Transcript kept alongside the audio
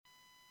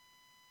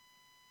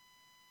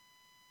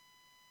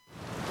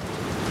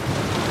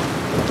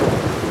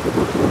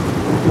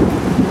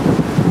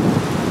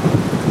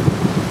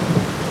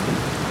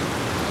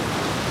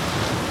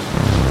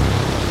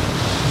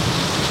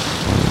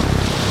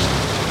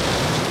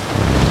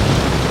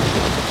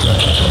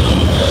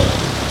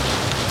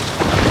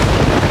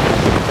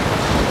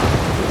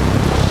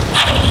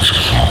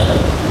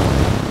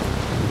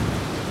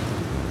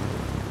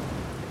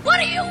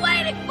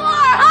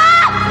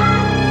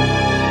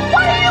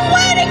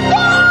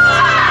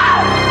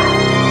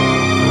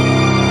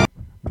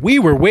We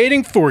were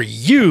waiting for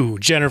you,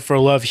 Jennifer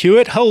Love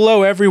Hewitt.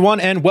 Hello, everyone,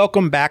 and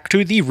welcome back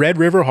to the Red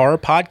River Horror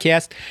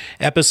Podcast,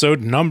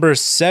 episode number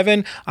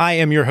 7. I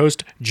am your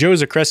host, Joe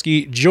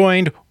Zakreski,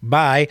 joined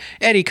by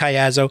Eddie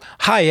Cayazzo.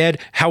 Hi, Ed.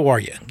 How are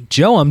you?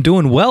 Joe, I'm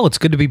doing well. It's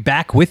good to be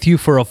back with you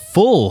for a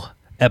full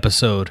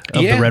episode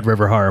of the Red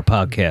River Horror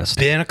Podcast.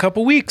 Been a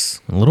couple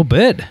weeks. A little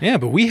bit. Yeah,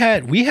 but we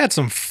had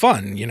some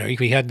fun. You know,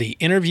 we had the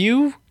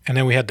interview, and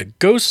then we had the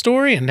ghost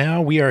story, and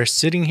now we are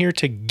sitting here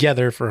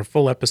together for a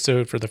full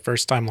episode for the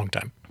first time, long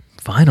time.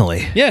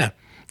 Finally. Yeah,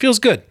 feels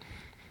good.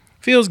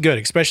 Feels good,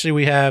 especially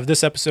we have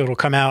this episode will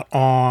come out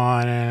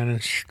on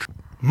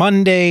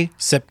Monday,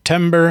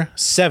 September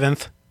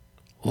 7th,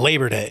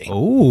 Labor Day.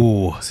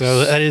 Oh.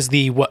 So that is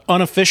the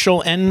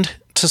unofficial end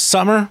to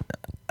summer.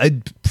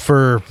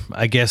 For,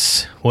 I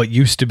guess, what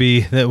used to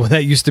be,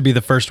 that used to be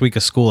the first week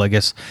of school. I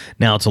guess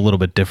now it's a little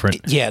bit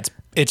different. Yeah,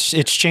 it's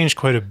changed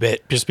quite a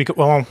bit. Just because,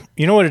 well,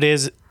 you know what it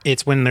is?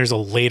 It's when there's a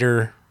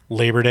later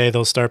Labor Day,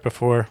 they'll start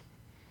before.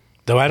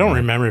 Though I don't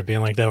remember it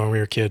being like that when we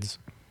were kids.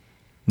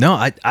 No,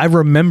 I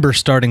remember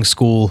starting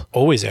school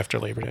always after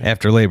Labor Day.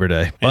 After Labor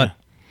Day, but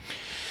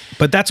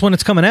that's when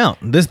it's coming out.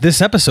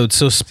 This episode,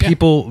 so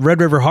people,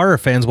 Red River Horror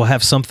fans, will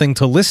have something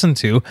to listen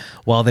to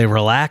while they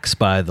relax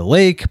by the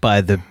lake,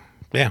 by the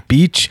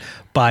beach,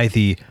 by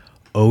the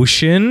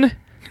ocean.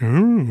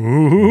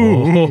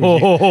 Ooh.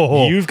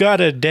 You've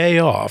got a day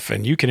off,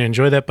 and you can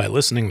enjoy that by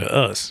listening to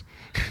us.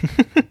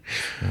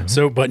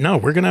 So, but no,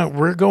 we're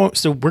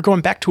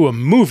going back to a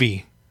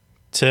movie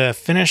to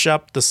finish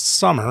up the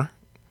summer.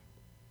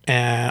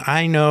 And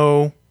I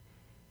know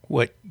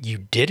what you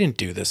didn't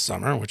do this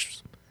summer, which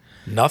was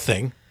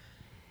nothing.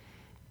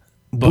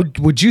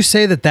 Would you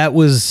say that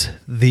was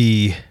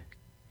the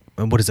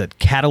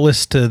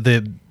catalyst to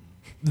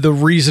the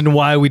reason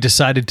why we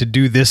decided to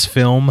do this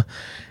film,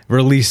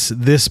 release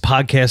this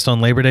podcast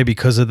on Labor Day,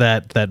 because of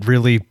that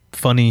really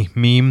funny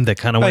meme that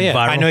kind of went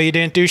viral? I know you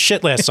didn't do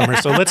shit last summer,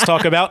 so let's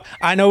talk about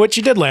I know what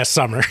you did last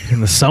summer.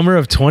 In the summer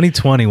of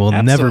 2020 will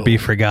never be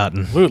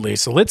forgotten. Absolutely.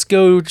 So let's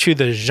go to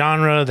the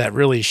genre that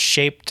really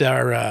shaped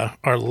our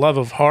love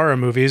of horror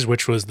movies,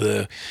 which was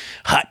the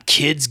hot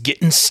kids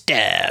getting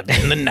stabbed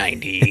in the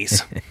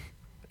 90s.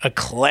 A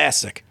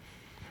classic.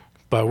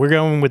 But we're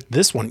going with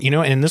this one,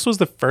 and this was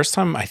the first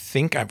time I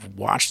think I've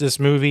watched this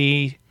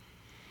movie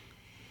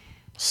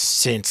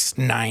since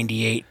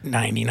 98,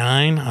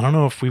 99. I don't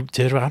know if we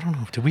did. I don't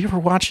know. Did we ever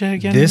watch it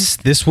again?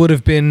 This would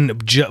have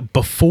been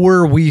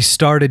before we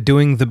started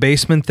doing the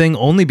basement thing,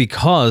 only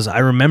because I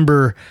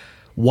remember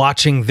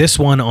watching this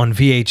one on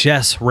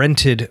VHS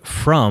rented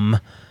from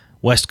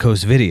West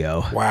Coast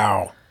Video.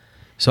 Wow.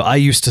 So I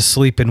used to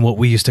sleep in what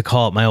we used to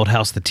call at my old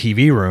house the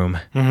TV room,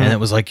 and it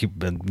was like a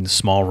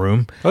small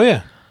room. Oh,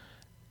 yeah.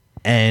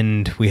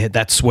 And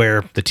that's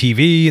where the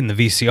TV and the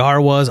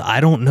VCR was.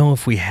 I don't know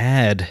if we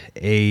had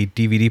a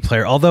DVD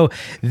player, although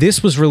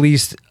this was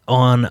released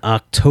on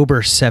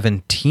October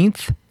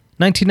 17th,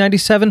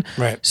 1997.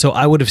 Right. So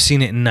I would have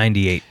seen it in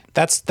 98.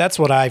 That's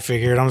what I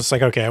figured. I'm just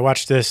like, okay, I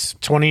watched this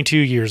 22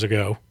 years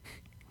ago.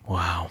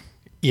 Wow.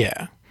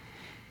 Yeah.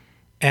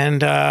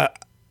 And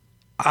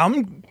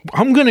I'm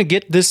going to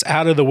get this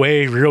out of the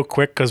way real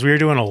quick because we were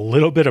doing a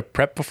little bit of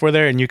prep before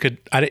there, and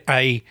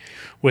I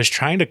was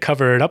trying to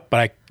cover it up, but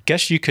I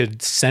guess you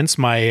could sense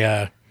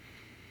my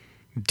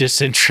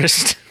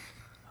disinterest.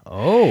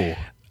 Oh.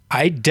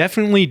 I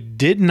definitely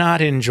did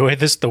not enjoy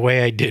this the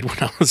way I did when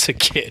I was a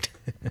kid.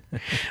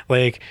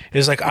 It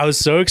was like I was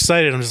so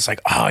excited. I'm just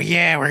like, oh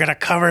yeah, we're gonna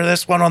cover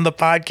this one on the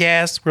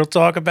podcast. We'll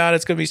talk about it.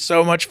 It's gonna be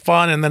so much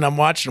fun. And then I'm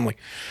watching. I'm like,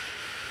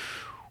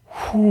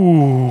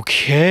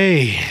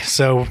 okay.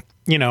 So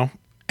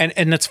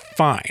and it's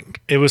fine.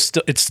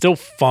 It's still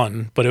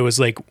fun, but it was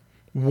like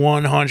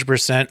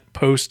 100%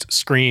 post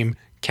Scream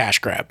cash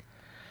grab.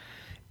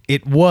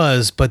 It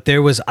was, but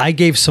I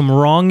gave some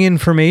wrong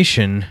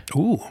information.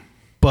 Ooh.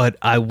 But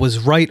I was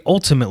right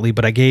ultimately,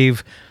 but I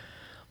gave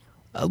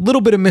a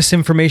little bit of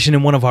misinformation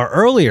in one of our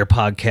earlier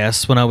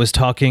podcasts when I was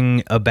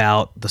talking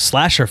about the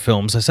slasher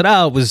films. I said,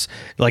 it was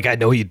like, I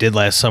know what you did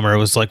last summer. It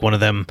was like one of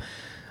them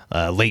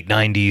late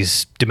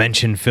 90s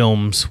Dimension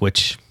films,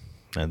 which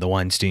the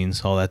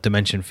Weinsteins, all that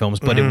Dimension films,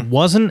 but it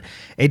wasn't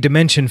a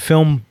Dimension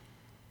film.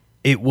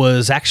 It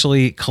was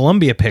actually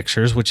Columbia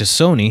Pictures, which is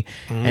Sony,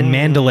 and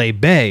Mandalay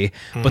Bay.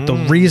 But the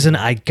reason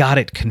I got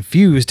it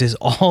confused is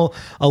a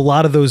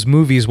lot of those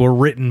movies were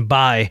written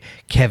by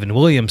Kevin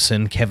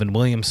Williamson. Kevin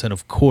Williamson,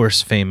 of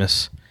course,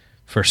 famous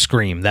for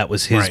Scream. That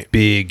was his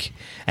big,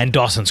 and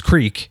Dawson's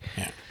Creek.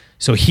 Yeah.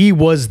 So he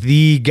was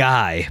the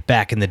guy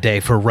back in the day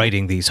for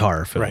writing these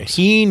horror films. Right.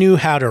 He knew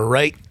how to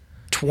write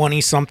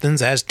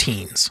 20-somethings as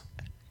teens.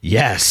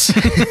 Yes.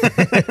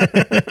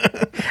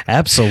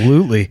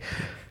 Absolutely.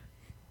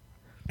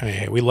 I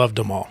mean, we loved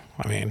them all.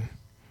 I mean,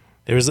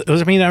 I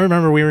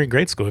remember we were in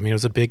grade school. I mean, it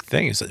was a big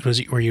thing.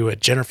 Were you a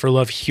Jennifer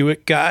Love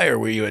Hewitt guy or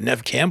were you a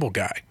Neve Campbell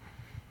guy?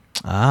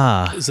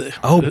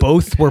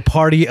 Both were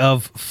Party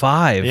of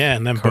Five. Yeah,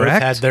 and then correct?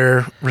 Both had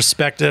their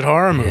respected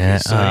horror movies. Yeah.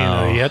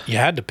 So, you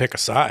had to pick a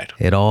side.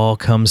 It all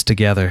comes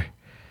together.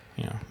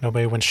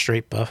 nobody went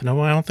straight buff. No,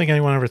 I don't think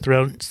anyone ever threw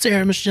out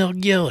Sarah Michelle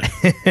Gellar.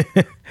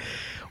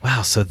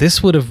 Wow, so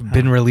this would have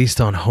been released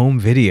on home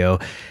video.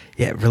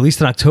 Yeah, released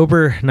in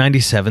October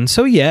 97.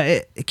 So yeah,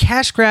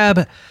 cash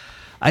grab.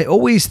 I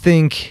always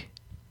think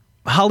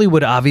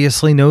Hollywood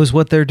obviously knows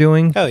what they're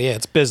doing, Oh yeah,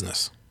 it's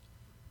business.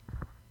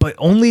 but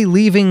only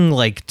leaving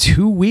like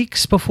 2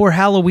 weeks before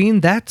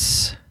Halloween,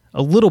 that's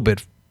a little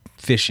bit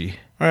fishy.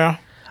 Yeah.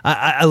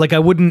 I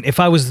wouldn't, if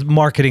I was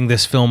marketing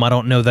this film, I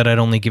don't know that I'd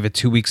only give it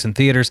 2 weeks in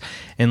theaters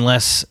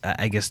unless,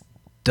 I guess,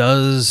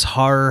 does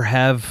horror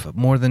have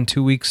more than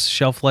 2 weeks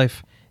shelf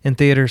life in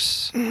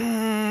theaters?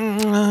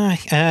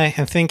 I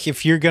think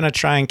if you're going to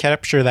try and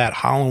capture that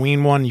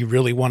Halloween one, you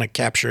really want to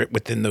capture it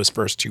within those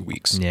first 2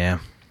 weeks. Yeah.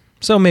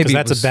 So maybe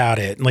Because that's about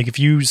it. Like if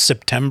you use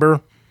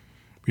September,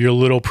 you're a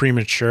little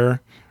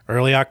premature.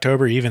 Early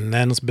October, even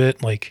then's a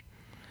bit like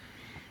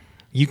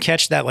you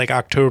catch that like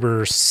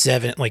October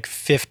 7th, like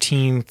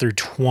 15 through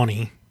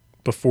 20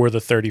 before the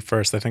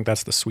 31st. I think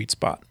that's the sweet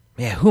spot.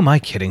 Yeah, who am I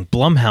kidding?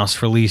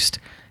 Blumhouse released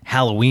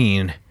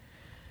Halloween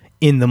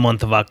in the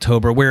month of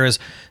October. Whereas,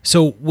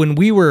 so when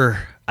we were,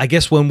 I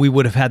guess when we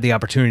would have had the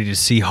opportunity to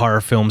see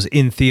horror films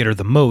in theater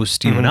the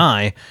most, you and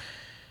I,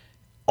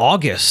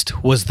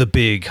 August was the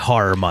big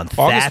horror month.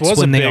 August That's was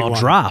a when they big all one.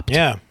 dropped.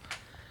 Yeah.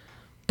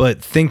 But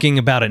thinking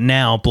about it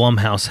now,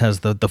 Blumhouse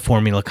has the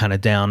formula kind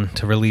of down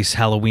to release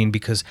Halloween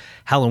because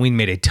Halloween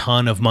made a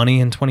ton of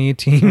money in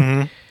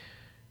 2018.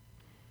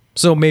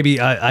 So maybe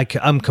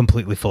I'm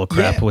completely full of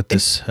crap Yeah, with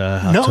this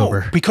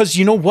October. No, because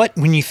you know what?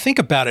 When you think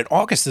about it,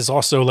 August is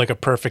also like a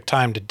perfect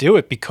time to do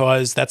it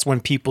because that's when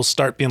people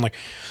start being like,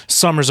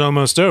 summer's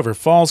almost over,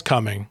 fall's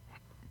coming.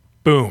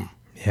 Boom.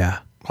 Yeah.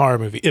 Horror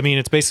movie. I mean,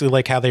 it's basically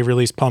like how they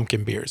release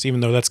pumpkin beers, even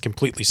though that's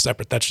completely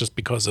separate. That's just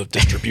because of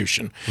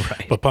distribution.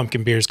 Right. But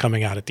pumpkin beers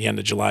coming out at the end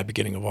of July,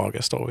 beginning of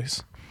August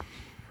always.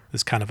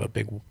 It's kind of a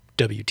big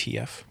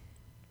WTF.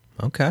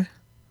 Okay.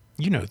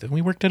 You know that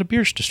we worked at a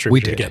beer distributor We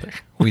did. together.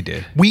 We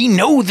did. We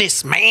know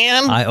this,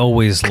 man. I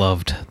always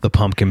loved the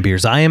pumpkin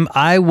beers.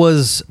 I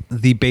was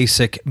the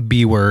basic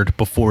B word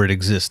before it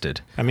existed.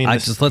 I mean,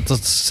 this-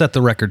 let's set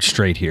the record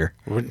straight here.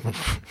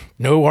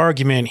 No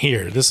argument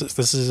here. This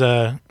is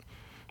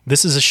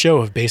a show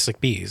of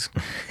basic bees,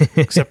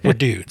 except we're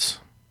dudes.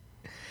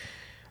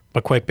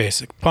 But quite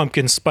basic.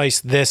 Pumpkin spice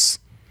this.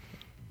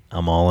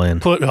 I'm all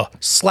in.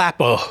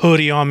 Slap a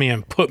hoodie on me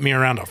and put me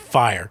around a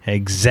fire.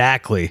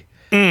 Exactly.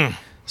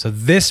 So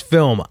this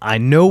film, I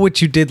Know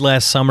What You Did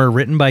Last Summer,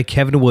 written by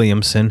Kevin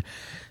Williamson.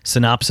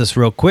 Synopsis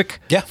real quick.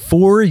 Yeah.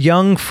 4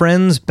 young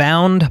friends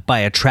bound by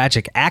a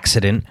tragic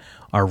accident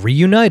are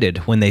reunited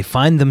when they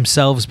find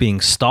themselves being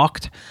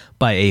stalked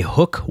by a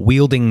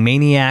hook-wielding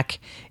maniac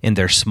in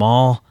their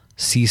small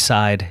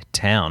seaside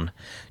town.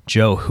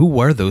 Joe, who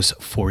were those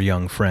 4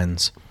 young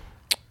friends?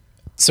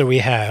 So we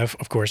have,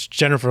 of course,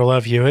 Jennifer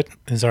Love Hewitt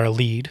is our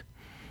lead.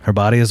 Her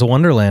body is a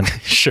wonderland,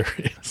 Sure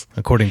is.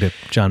 according to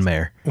John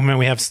Mayer. And then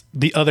we have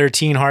the other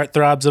teen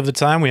heartthrobs of the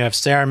time. We have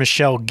Sarah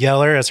Michelle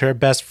Gellar as her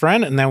best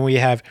friend. And then we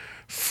have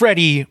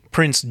Freddie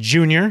Prinze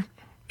Jr.,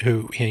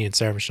 who he and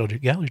Sarah Michelle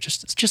Gellar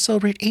just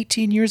celebrate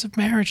 18 years of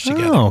marriage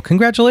together. Oh,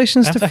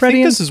 congratulations to I Freddie.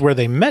 think this is where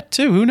they met,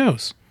 too. Who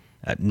knows?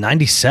 At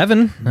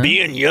 97.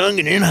 Being young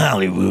and in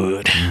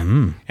Hollywood.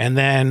 And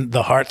then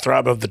the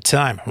heartthrob of the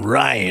time,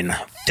 Ryan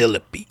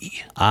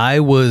Phillippe.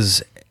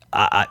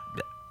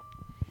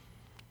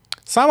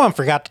 Someone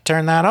forgot to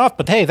turn that off,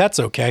 but hey, that's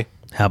okay.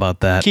 How about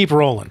that? Keep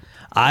rolling.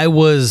 I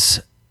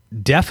was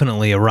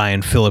definitely a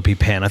Ryan Phillippe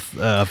fan.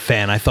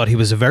 I thought he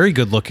was a very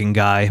good-looking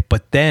guy,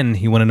 but then,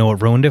 you want to know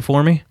what ruined it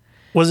for me?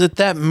 Was it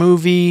that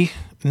movie,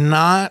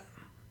 not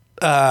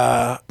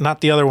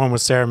the other one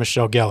with Sarah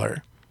Michelle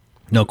Gellar?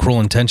 No, Cruel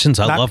Intentions.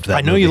 I loved that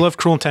I know movie. you love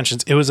Cruel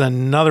Intentions. It was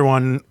another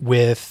one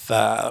with,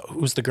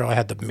 who's the girl I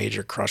had the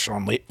major crush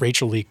on?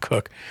 Rachel Lee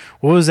Cook.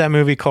 What was that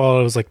movie called?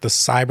 It was like the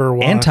cyber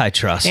one.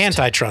 Antitrust.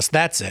 Antitrust,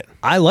 that's it.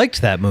 I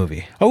liked that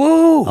movie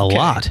Oh, a okay.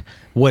 lot.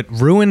 What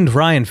ruined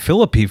Ryan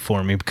Phillippe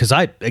for me, because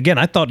I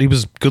thought he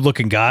was a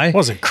good-looking guy. It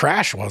wasn't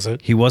Crash, was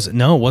it? He wasn't.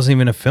 No, it wasn't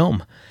even a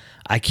film.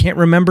 I can't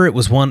remember. It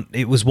was one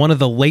of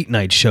the late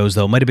night shows,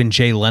 though. It might have been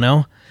Jay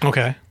Leno.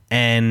 Okay.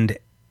 And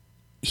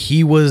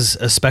he was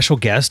a special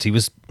guest. He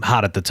was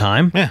hot at the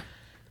time. Yeah.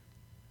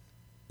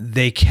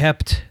 They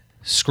kept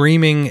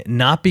screaming,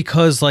 not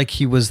because like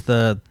he was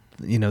the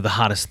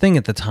hottest thing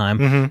at the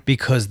time,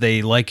 because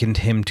they likened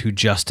him to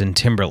Justin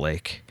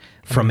Timberlake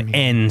from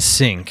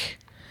NSYNC.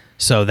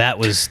 So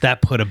that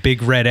put a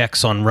big red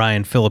X on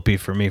Ryan Phillippe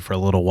for me for a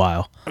little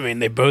while. I mean,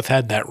 they both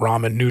had that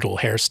ramen noodle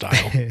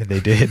hairstyle. They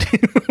did.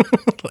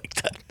 Like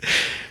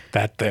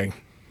that thing.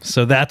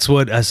 So that's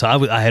what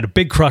I had a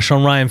big crush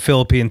on Ryan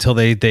Phillippe until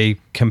they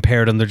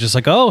compared him. They're just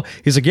like, oh,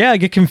 he's like, yeah, I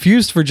get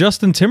confused for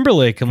Justin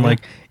Timberlake. I'm like,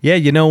 yeah,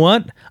 you know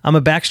what? I'm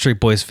a Backstreet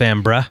Boys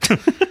fan, bruh.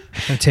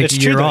 I take It's a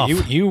true year though.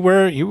 off. You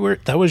were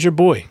that was your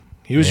boy.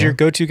 He was your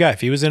go-to guy.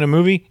 If he was in a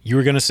movie, you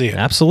were going to see it.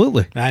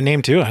 Absolutely. I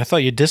named two. I thought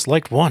you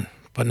disliked one,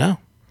 but no.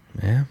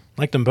 Yeah.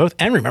 Liked them both.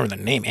 And remember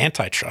the name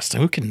Antitrust.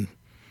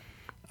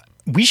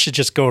 We should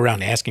just go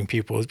around asking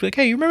people. Be like,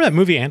 hey, you remember that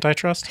movie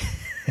Antitrust?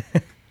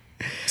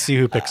 See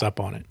who picks up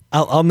on it.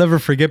 I'll never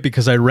forget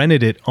because I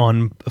rented it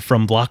from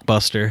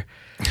Blockbuster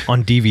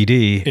on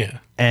DVD. Yeah.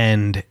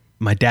 And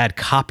my dad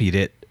copied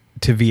it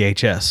to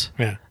VHS.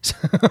 Yeah.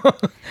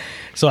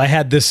 So I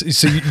had this.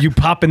 So you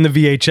pop in the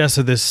VHS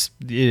of this,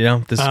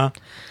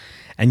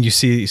 and you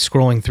see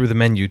scrolling through the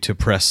menu to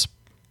press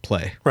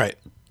play. Right.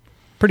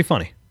 Pretty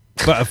funny.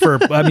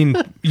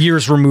 But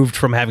years removed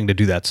from having to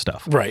do that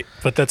stuff. Right.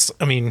 But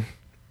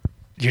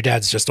your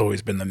dad's just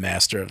always been the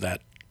master of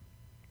that.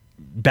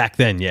 Back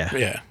then, yeah.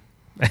 Yeah.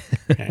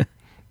 Yeah.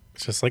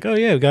 It's just like, oh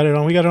yeah, we got it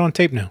on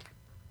tape now.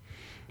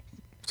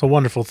 It's a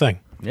wonderful thing.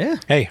 Yeah.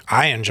 Hey,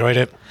 I enjoyed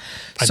it.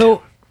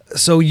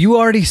 So you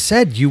already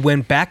said you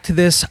went back to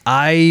this.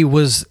 I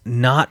was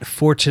not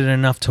fortunate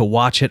enough to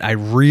watch it. I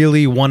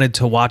really wanted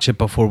to watch it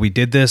before we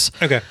did this.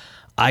 Okay.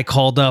 I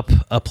called up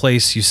a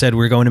place you said we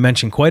were going to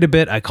mention quite a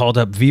bit. I called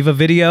up Viva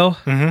Video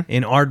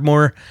in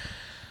Ardmore.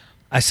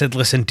 I said,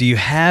 listen, do you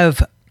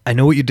have, I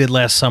know what you did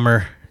last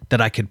summer that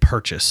I could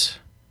purchase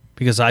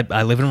because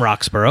I live in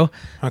Roxborough.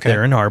 Okay.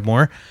 There in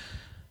Ardmore.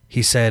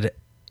 He said,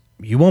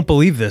 you won't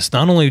believe this.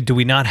 Not only do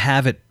we not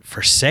have it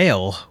for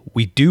sale,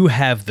 we do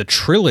have the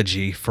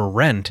trilogy for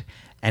rent,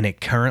 and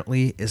it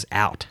currently is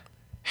out.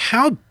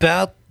 How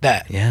about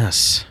that?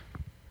 Yes.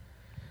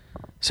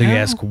 So you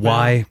ask,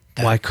 why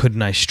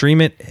couldn't I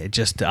stream it? It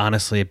just,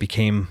 honestly, it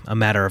became a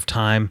matter of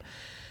time.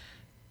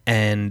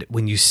 And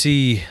when you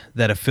see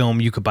that a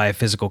film, you could buy a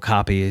physical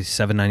copy,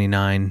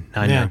 $7.99,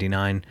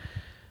 $9.99.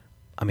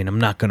 I mean, I'm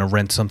not going to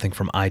rent something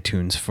from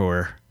iTunes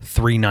for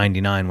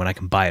 $3.99 when I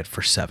can buy it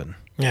for $7.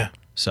 Yeah.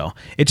 So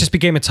it just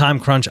became a time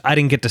crunch. I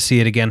didn't get to see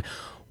it again.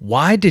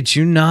 Why did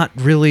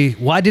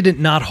it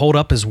not hold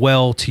up as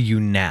well to you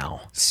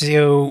now?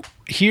 So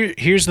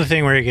here's the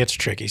thing where it gets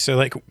tricky. So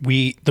like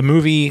the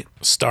movie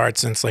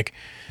starts and it's like,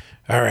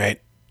 all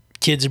right,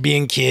 kids are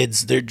being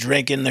kids. They're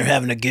drinking. They're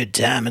having a good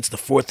time. It's the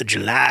 4th of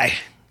July.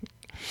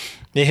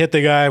 They hit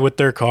the guy with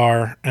their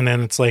car. And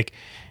then it's like,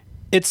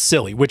 it's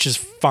silly, which is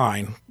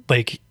fine.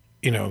 Like,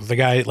 the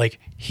guy, like,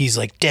 he's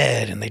like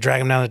dead and they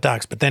drag him down the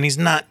docks, but then he's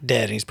not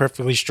dead and he's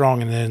perfectly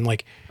strong and then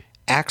like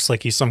acts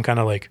like he's some kind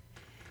of like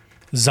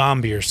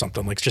zombie or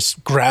something, like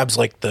just grabs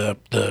like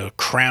the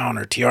crown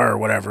or tiara or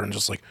whatever and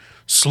just like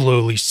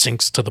slowly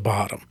sinks to the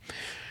bottom,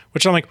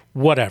 which I'm like,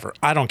 whatever.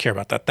 I don't care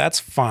about that.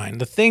 That's fine.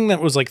 The thing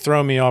that was like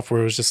throwing me off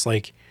where it was just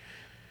like,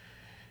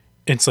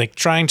 it's like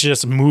trying to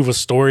just move a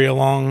story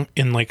along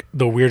in like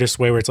the weirdest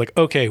way where it's like,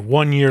 okay,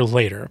 1 year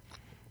later.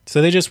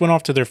 So they just went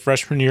off to their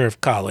freshman year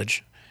of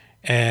college.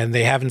 And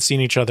they haven't seen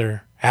each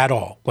other at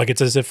all. Like, it's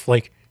as if,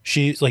 like,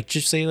 she's, like,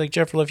 just say, like,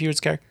 Jennifer Love Hewitt's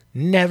character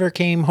never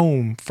came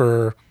home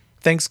for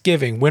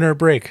Thanksgiving, winter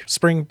break,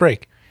 spring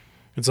break.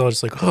 It's all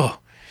just like, oh.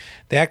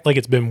 They act like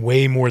it's been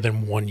way more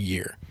than 1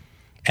 year.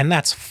 And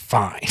that's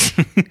fine.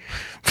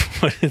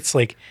 But it's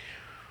like,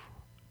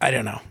 I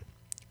don't know.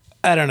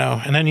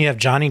 And then you have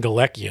Johnny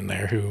Galecki in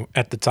there, who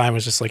at the time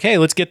was just like, hey,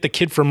 let's get the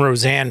kid from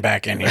Roseanne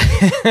back in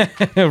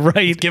here.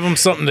 Right. Give him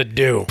something to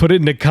do. Put it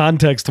into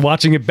context,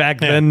 watching it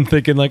back then,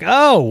 thinking like,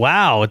 oh,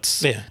 wow,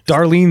 it's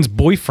Darlene's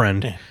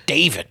boyfriend. Yeah.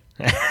 David.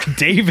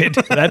 David,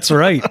 that's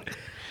right.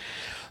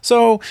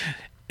 So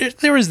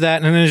there was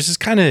that, and then it's just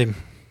kind of,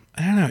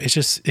 I don't know, it's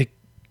just,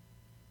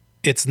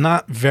 it's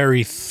not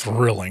very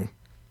thrilling.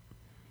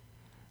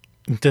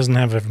 It doesn't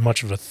have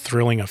much of a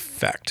thrilling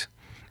effect.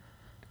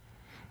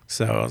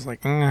 So I was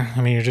like,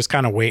 you're just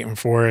kind of waiting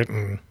for it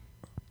and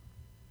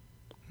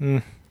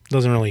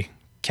doesn't really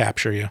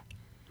capture you.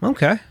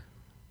 Okay.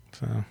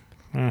 So,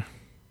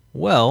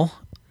 Well,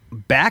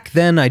 back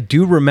then I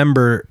do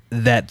remember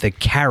that the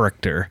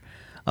character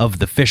of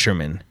the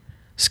fisherman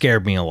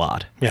scared me a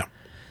lot. Yeah.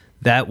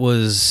 That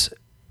was,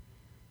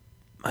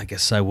 I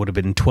guess I would have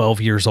been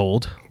 12 years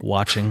old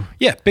watching.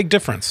 Yeah, big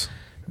difference.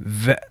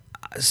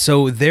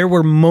 So there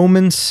were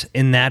moments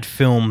in that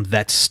film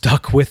that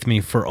stuck with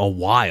me for a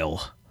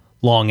while.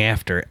 Long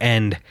after,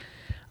 and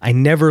I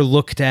never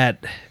looked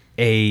at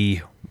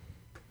a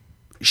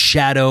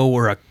shadow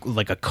or a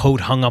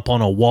coat hung up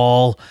on a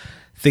wall,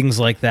 things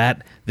like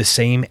that, the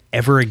same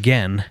ever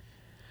again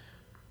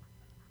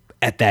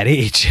at that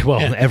age.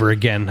 Well, ever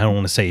again, I don't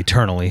want to say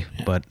eternally,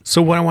 but...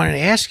 So what I wanted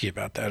to ask you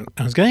about that,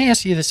 I was going to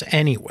ask you this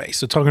anyway,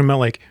 so talking about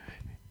like,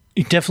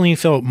 it definitely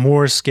felt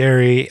more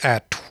scary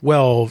at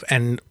 12,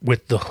 and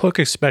with The Hook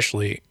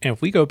especially, and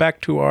if we go back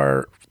to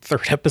our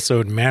third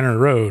episode, Manor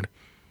Road,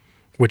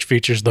 which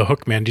features the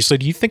Hook Man. Do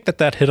you think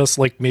that hit us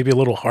like maybe a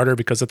little harder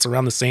because it's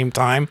around the same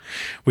time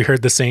we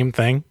heard the same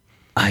thing?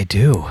 I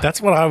do. That's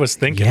what I was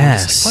thinking.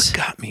 Yes. I was like,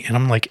 what got me? And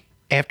I'm like,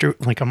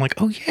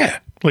 oh yeah,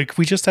 like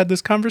we just had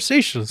this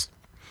conversation.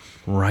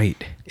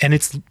 Right. And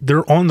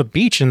they're on the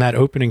beach in that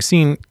opening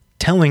scene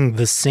telling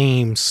the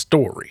same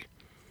story.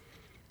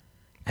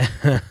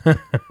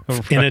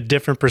 In a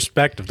different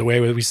perspective. The way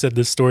we said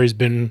this story's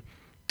been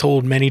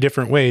told many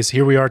different ways.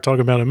 Here we are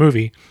talking about a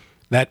movie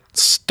that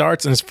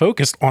starts and is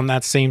focused on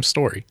that same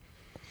story.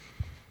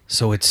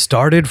 So it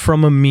started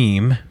from a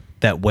meme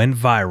that went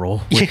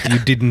viral. You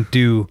didn't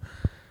do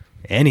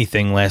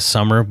anything last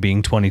summer,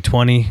 being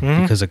 2020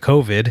 because of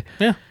COVID.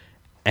 Yeah.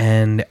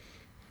 And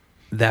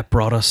that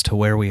brought us to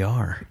where we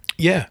are.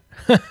 Yeah.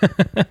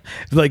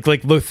 Like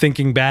look,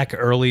 thinking back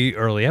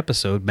early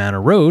episode,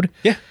 Manor Road.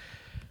 Yeah.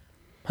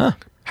 Huh.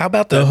 How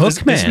about The Hook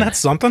Isn't Man. that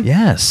something?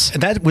 Yes.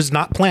 That was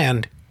not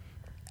planned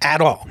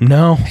at all.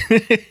 No.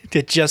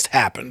 It just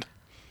happened.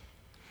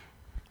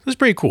 It was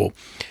pretty cool.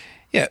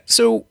 Yeah.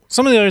 So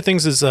some of the other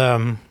things is, I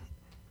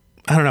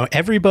don't know,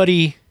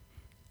 everybody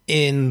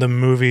in the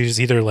movie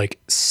is either like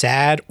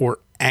sad or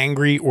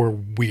angry or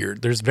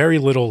weird. There's very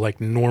little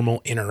like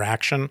normal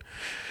interaction,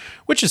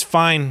 which is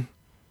fine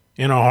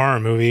in a horror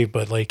movie,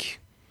 but like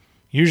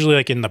usually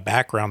like in the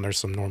background, there's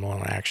some normal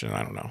interaction.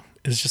 I don't know.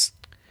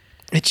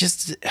 I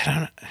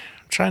don't know. I'm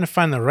trying to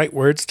find the right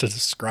words to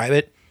describe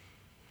it.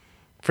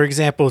 For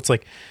example, it's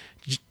like,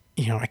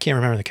 you know, I can't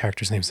remember the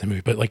character's names in the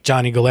movie, but like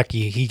Johnny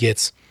Galecki,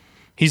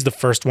 he's the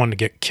first one to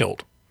get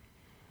killed.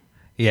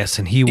 Yes,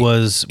 and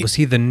was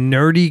he the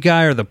nerdy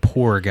guy or the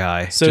poor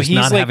guy? So Just he's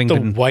not like having the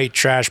been... white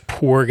trash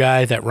poor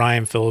guy that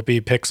Ryan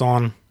Phillippe picks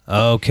on.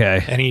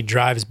 Okay. And he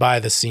drives by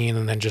the scene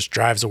and then just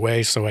drives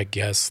away. So I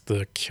guess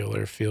the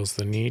killer feels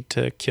the need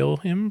to kill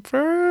him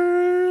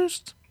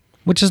first.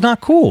 Which is not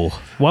cool.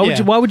 Why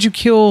would you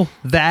kill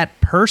that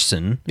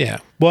person? Yeah.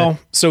 Well,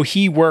 so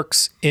he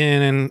works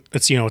in,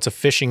 it's a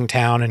fishing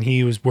town, and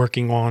he was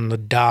working on the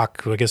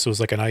dock. I guess it was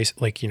like an ice,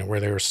 like, where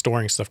they were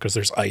storing stuff because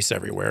there's ice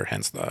everywhere.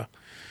 Hence the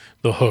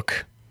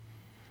hook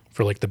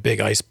for like the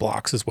big ice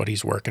blocks is what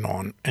he's working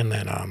on. And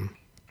then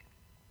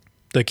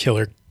the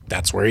killer,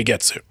 that's where he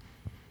gets it.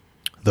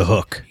 The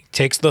hook. He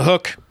takes the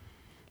hook,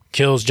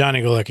 kills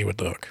Johnny Galecki with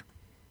the hook.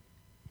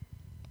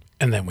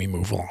 And then we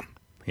move on.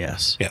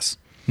 Yes. Yes.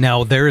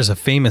 Now, there is a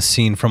famous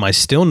scene from I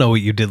Still Know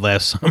What You Did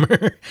Last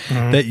Summer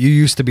that you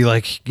used to be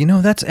like,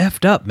 that's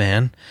effed up,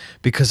 man.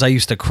 Because I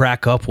used to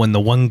crack up when the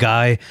one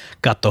guy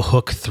got the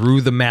hook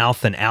through the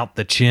mouth and out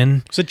the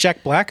chin. Was it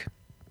Jack Black?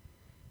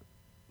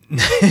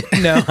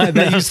 No,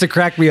 that used to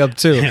crack me up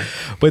too.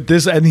 But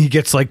and he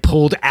gets like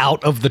pulled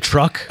out of the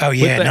truck. Oh,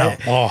 yeah, no.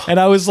 Oh. And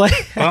I was like,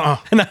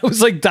 and I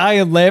was like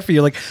dying laughing.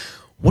 You're like,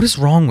 what is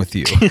wrong with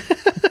you?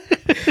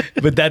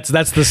 But that's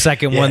the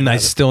second one that I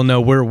still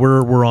know.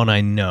 We're on.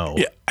 I know.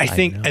 Yeah, I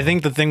think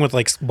the thing with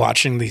like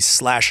watching these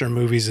slasher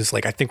movies is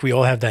like I think we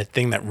all have that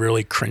thing that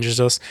really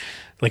cringes us,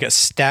 like a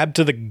stab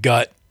to the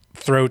gut,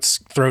 throat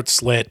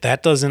slit.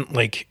 That doesn't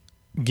like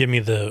give me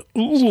the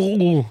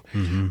ooh,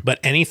 but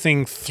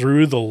anything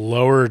through the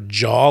lower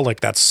jaw,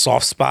 like that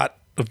soft spot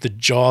of the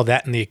jaw,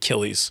 that and the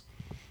Achilles.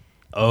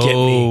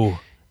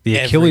 Oh, the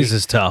Achilles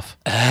is tough.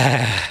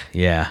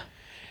 Yeah.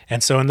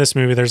 And so in this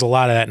movie, there's a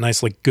lot of that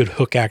nice, like, good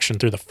hook action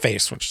through the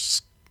face, which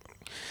is...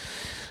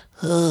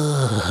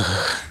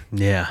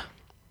 yeah.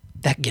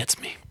 That gets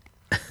me.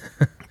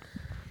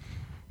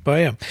 But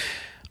yeah.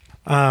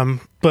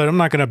 But I'm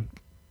not going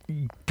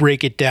to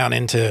break it down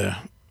into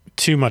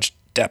too much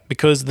depth,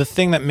 because the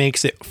thing that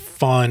makes it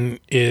fun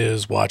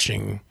is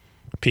watching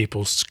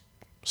people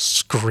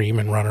scream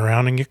and run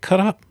around and get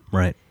cut up.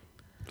 Right.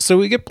 So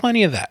we get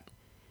plenty of that.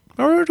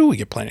 Or do we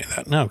get plenty of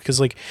that? No, because,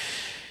 like...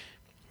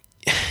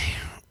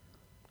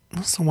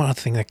 That's the one other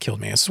thing that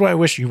killed me. This is why I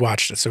wish you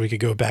watched it so we could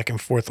go back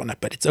and forth on it.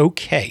 But it's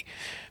okay,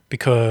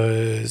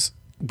 because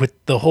with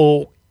the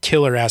whole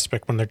killer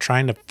aspect, when they're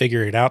trying to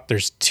figure it out,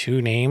 there's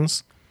two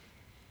names.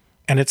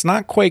 And it's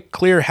not quite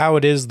clear how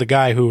it is the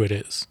guy who it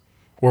is,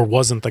 or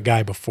wasn't the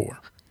guy before.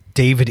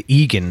 David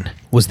Egan.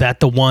 Was that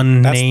the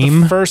one name?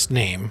 That's the first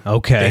name.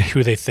 Okay.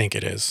 Who they think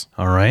it is.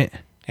 All right.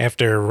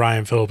 After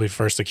Ryan Phillippe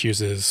first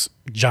accuses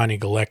Johnny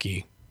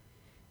Galecki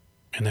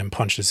and then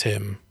punches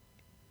him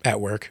at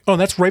work. Oh,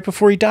 that's right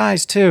before he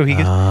dies too. He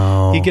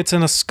gets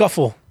in a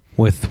scuffle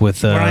with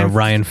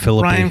Ryan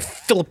Phillippe. Ryan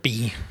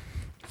Phillippe.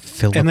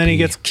 And then he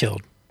gets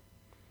killed.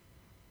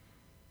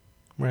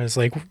 Whereas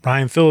like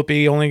Ryan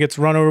Phillippe only gets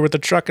run over with the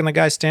truck, and the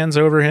guy stands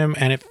over him,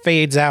 and it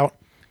fades out,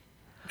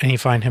 and you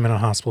find him in a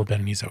hospital bed,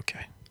 and he's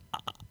okay.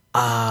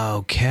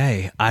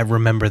 Okay, I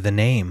remember the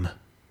name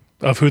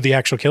of who the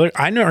actual killer.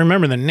 I don't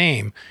remember the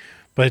name.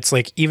 But it's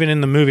like, even in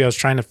the movie, I was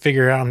trying to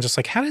figure out, I'm just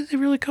like, how did they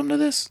really come to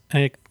this?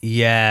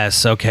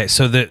 Yes, okay.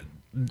 So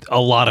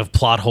a lot of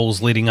plot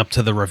holes leading up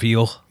to the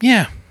reveal.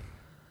 Yeah.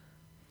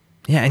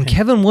 Yeah, and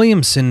Kevin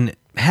Williamson,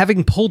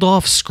 having pulled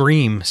off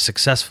Scream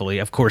successfully,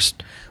 of course,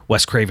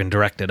 Wes Craven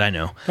directed, I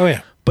know. Oh,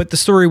 yeah. But the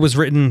story was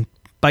written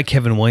by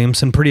Kevin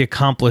Williamson, pretty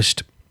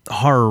accomplished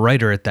horror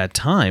writer at that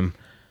time.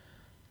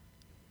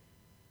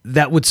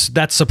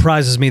 That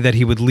surprises me that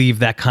he would leave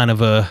that kind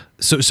of a...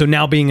 So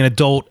now being an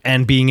adult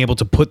and being able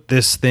to put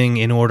this thing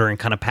in order and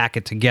kind of pack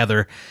it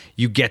together,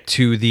 you get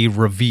to the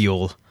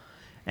reveal,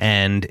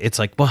 and it's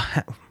like, well,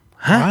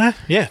 huh?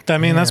 Yeah, I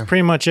mean, that's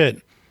pretty much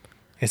it.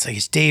 It's like,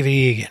 it's David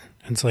Egan.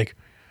 And it's like,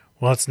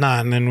 well, it's not.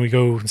 And then we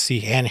go and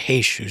see Anne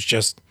Heche, who's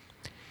just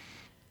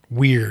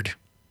weird.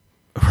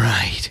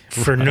 Right.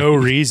 For no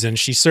reason.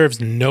 She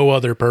serves no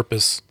other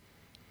purpose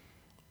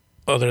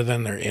other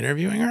than they're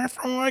interviewing her,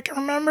 from what I can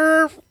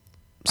remember.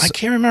 I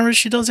can't remember if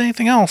she does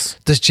anything else.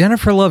 Does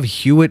Jennifer Love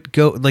Hewitt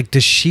go, like,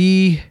 does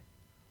she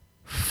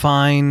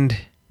find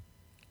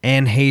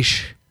Anne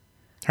Heche?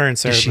 Her and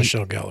Sarah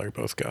Michelle Gellar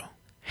both go.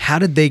 How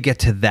did they get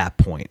to that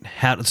point?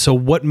 So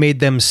what made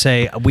them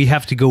say, we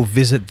have to go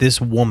visit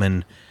this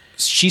woman?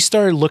 She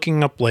started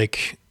looking up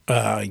like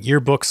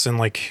yearbooks and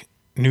like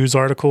news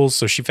articles.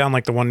 So she found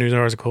like the one news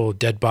article,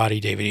 dead body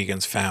David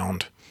Egan's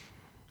found.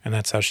 And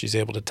that's how she's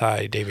able to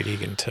tie David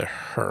Egan to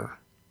her.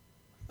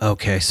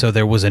 Okay, so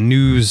there was a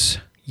news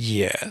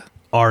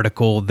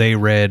article they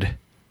read.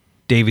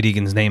 David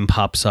Egan's name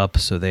pops up,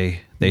 so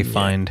they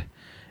find...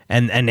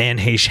 And Anne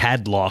Heche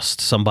had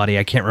lost somebody.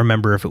 I can't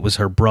remember if it was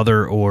her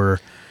brother or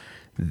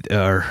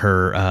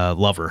her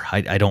lover.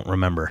 I don't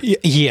remember.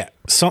 Yeah,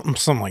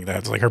 something like that.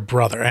 It's like her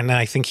brother. And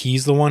I think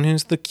he's the one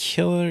who's the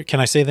killer. Can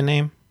I say the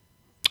name?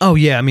 Oh,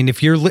 yeah. I mean,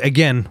 if you're...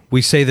 Again,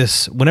 we say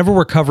this whenever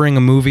we're covering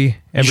a movie,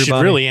 everybody... You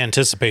should really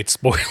anticipate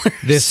spoilers.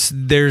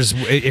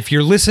 If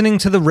you're listening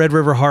to the Red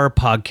River Horror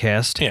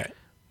Podcast,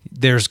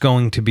 there's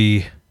going to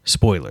be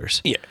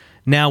spoilers. Yeah.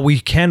 Now, we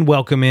can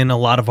welcome in a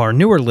lot of our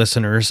newer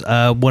listeners.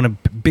 Want a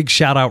big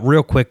shout out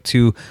real quick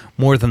to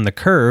More Than the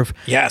Curve.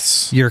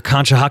 Yes. Your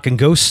Conshohocken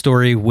ghost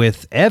story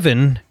with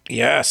Evan.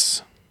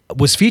 Yes.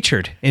 Was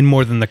featured in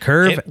More Than the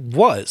Curve. It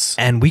was.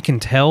 And we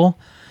can tell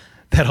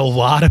that a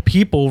lot of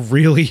people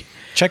really...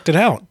 checked it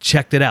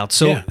out.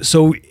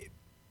 So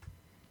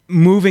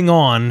moving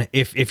on,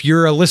 if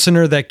you're a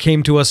listener that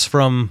came to us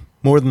from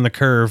More Than the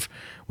Curve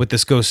with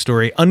this ghost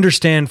story,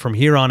 understand from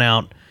here on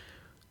out,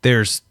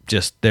 there's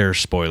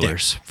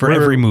spoilers for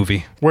every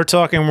movie. We're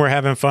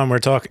having fun. We're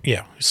talking,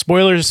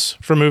 spoilers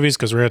for movies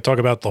because we're going to talk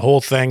about the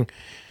whole thing.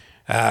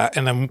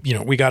 And then,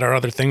 we got our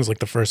other things, like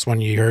the first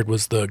one you heard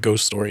was the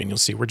ghost story, and you'll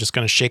see we're just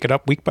going to shake it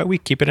up week by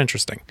week, keep it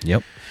interesting.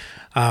 Yep.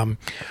 And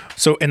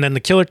then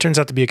the killer turns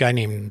out to be a guy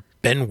named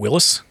Ben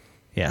Willis.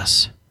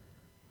 Yes.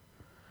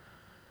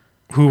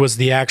 Who was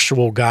the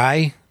actual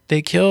guy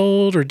they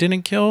killed or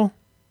didn't kill?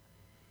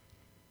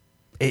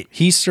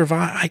 He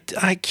survived.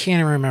 I can't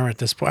even remember at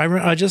this point.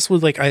 I just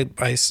was like,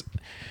 it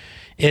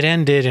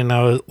ended, and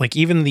I was like,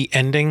 even the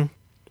ending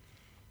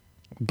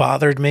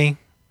bothered me.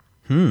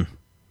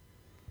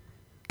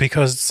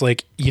 Because it's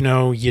like,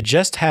 you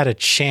just had a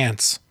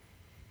chance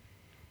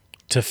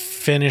to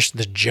finish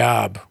the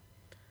job,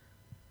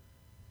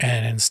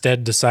 and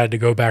instead decided to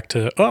go back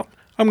to,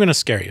 I'm going to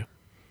scare you.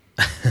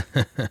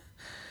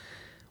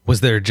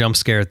 Was there a jump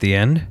scare at the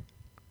end?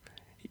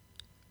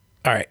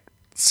 All right.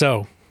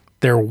 So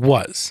there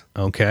was.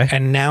 Okay.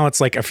 And now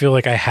it's like, I feel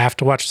like I have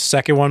to watch the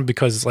second one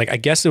because it's like, I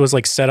guess it was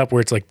like set up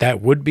where it's like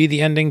that would be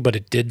the ending, but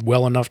it did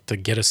well enough to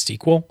get a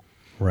sequel.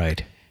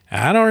 Right.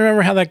 I don't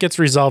remember how that gets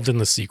resolved in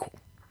the sequel.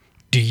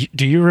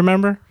 Do you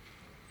remember?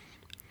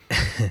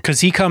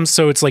 Because he comes,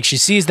 so it's like she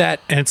sees that,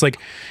 and it's like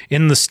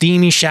in the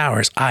steamy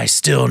showers, I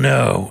still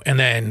know, and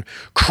then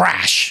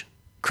crash,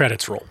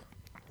 credits roll.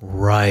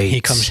 Right.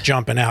 He comes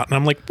jumping out, and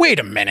I'm like, wait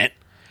a minute.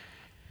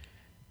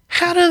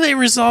 How do they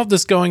resolve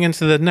this going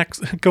into the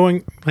next,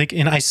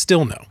 and I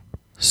still know.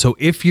 So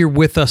if you're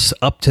with us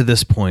up to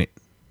this point,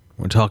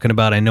 we're talking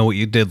about I Know What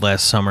You Did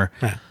Last Summer.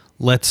 Yeah.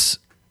 Let's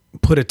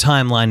put a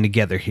timeline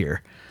together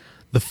here.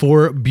 The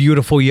four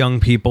beautiful young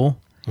people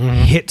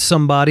hit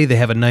somebody. They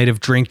have a night of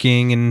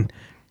drinking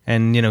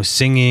and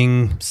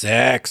singing.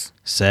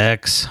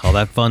 Sex, all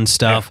that fun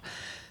stuff.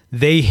 Yeah.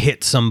 They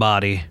hit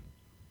somebody.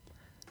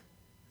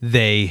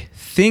 They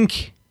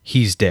think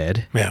he's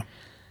dead. Yeah.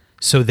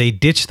 So they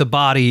ditch the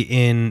body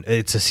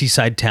it's a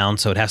seaside town,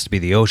 so it has to be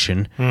the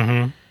ocean.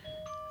 Mm-hmm.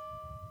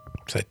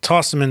 So they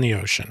toss him in the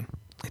ocean.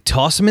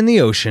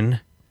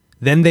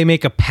 Then they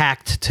make a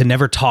pact to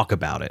never talk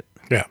about it.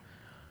 Yeah.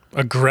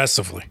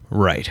 Aggressively.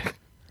 Right.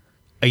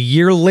 A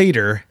year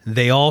later,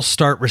 they all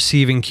start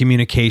receiving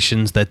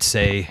communications that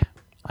say,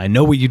 I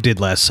Know What You Did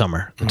Last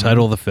Summer, the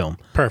title of the film.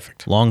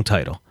 Perfect. Long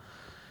title.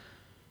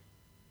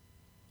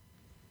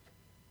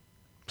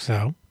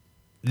 So?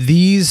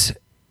 These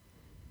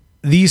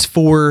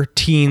four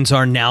teens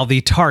are now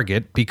the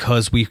target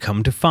because we've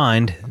come to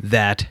find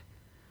that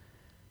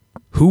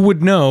who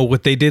would know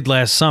what they did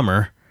last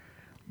summer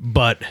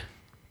but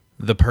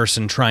the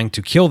person trying to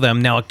kill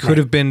them. Now, it could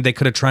have been, they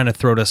could have tried to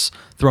thrown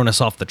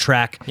us off the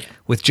track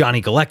with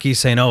Johnny Galecki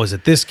saying, oh, is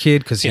it this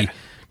kid? Because he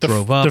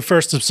drove up. The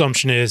first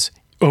assumption is,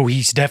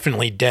 he's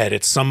definitely dead.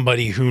 It's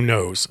somebody who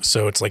knows.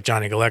 So it's like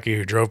Johnny Galecki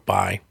who drove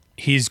by.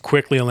 He's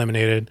quickly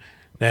eliminated.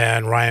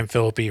 Then Ryan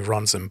Phillippe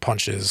runs and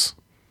punches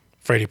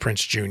Freddie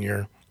Prinze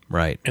Jr.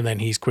 Right. And then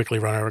he's quickly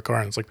run out of the car,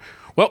 and it's like,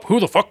 well, who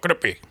the fuck could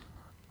it be?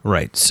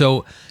 Right.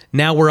 So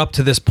now we're up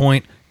to this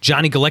point.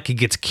 Johnny Galecki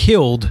gets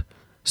killed.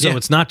 So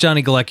it's not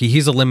Johnny Galecki.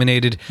 He's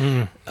eliminated.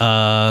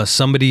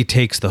 Somebody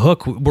takes the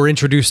hook. We're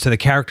introduced to the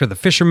character, the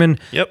fisherman.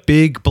 Yep.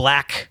 Big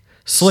black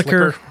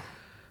slicker.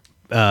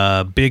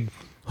 Big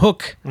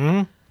hook.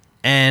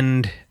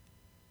 And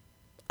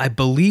I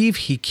believe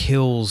he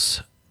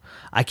kills...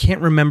 I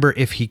can't remember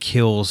if he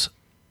kills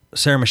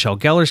Sarah Michelle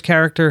Gellar's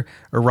character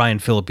or Ryan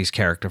Phillippe's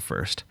character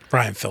first.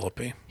 Ryan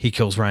Phillippe. He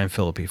kills Ryan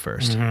Phillippe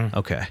first.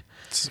 Okay.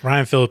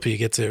 Ryan Phillippe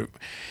gets it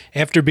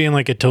after being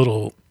like a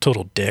total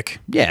dick.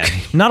 Yeah,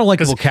 not a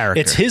likable character.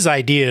 It's his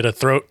idea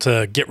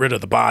to get rid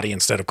of the body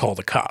instead of call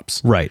the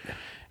cops. Right.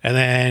 And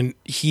then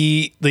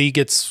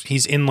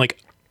he's in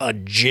like a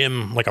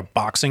gym, like a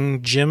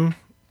boxing gym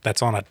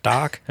that's on a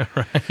dock.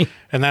 Right.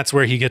 And that's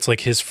where he gets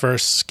like his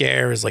first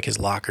scare is like his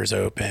locker's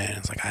open.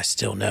 It's like, I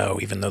still know,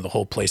 even though the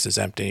whole place is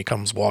empty. He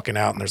comes walking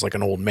out and there's like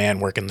an old man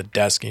working the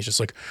desk. And he's just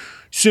like,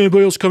 see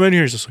anybody else come in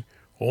here? He's just like,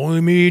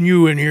 only me and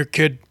you in here,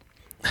 kid.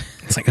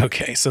 It's like,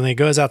 okay. So then he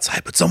goes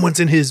outside, but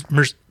someone's in his,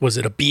 was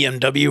it a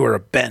BMW or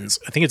a Benz?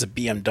 I think it's a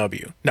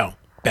BMW. No,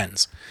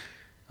 Benz.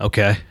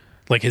 Okay.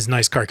 Like his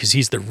nice car, because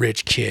he's the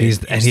rich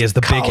kid. And he has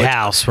the big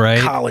house, right?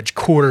 College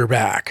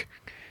quarterback.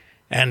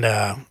 And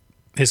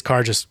his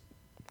car just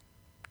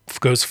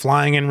goes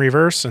flying in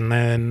reverse and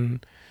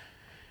then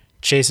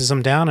chases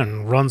him down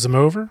and runs him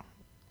over.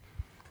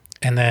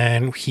 And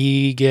then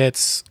he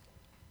gets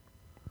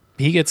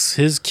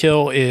his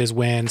kill is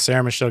when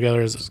Sarah Michelle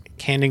Gellar is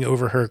handing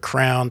over her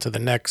crown to the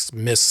next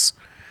Miss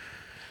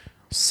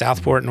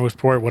Southport,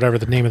 Northport, whatever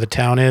the name of the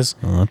town is.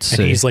 Let's see.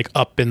 And he's like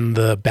up in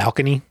the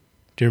balcony.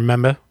 Do you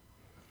remember?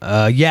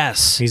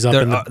 Yes. He's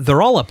up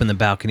they're all up in the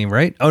balcony,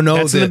 right? Oh, no.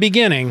 That's in the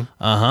beginning.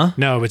 Uh-huh.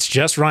 No, it's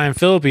just Ryan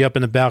Phillippe up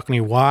in the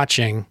balcony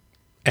watching,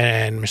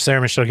 and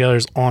Sarah Michelle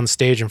Gellar's on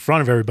stage in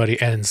front of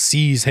everybody and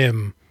sees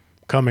him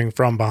coming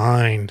from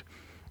behind,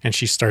 and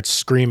she starts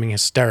screaming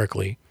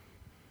hysterically.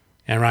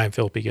 And Ryan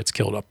Phillippe gets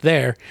killed up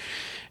there.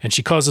 And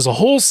she causes a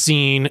whole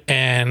scene,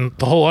 and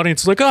the whole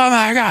audience is like, oh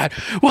my God,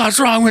 what's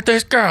wrong with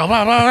this girl?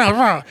 Blah, blah, blah,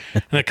 blah.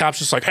 And the cop's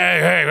just like,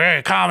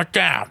 hey, calm it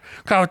down,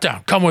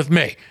 come with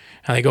me.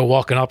 And they go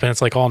walking up, and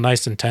it's like all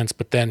nice and tense,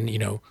 but then, you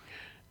know,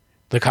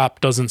 the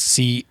cop doesn't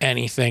see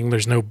anything.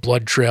 There's no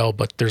blood trail,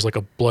 but there's like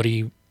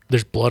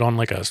there's blood on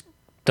like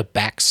the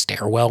back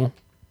stairwell,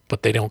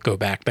 but they don't go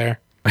back there.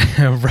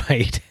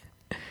 Right.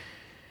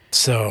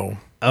 So.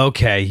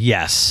 Okay,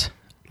 yes.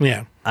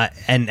 Yeah.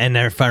 And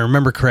if I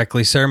remember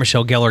correctly, Sarah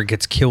Michelle Gellar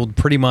gets killed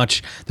pretty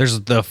much.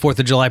 There's the 4th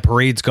of July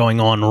parades going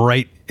on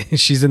right.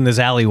 She's in this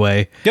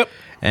alleyway. Yep.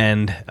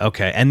 And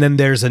okay. And then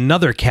there's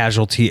another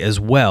casualty as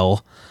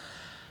well.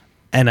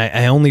 And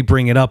I only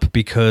bring it up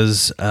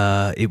because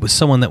it was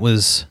someone that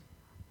was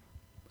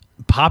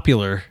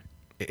popular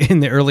in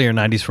the earlier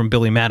 90s from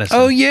Billy Madison.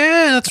 Oh,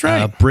 yeah, that's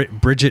right.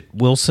 Bridget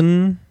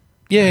Wilson.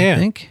 Yeah. I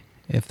think,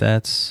 if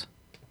that's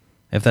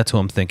who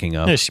I'm thinking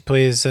of. Yeah, she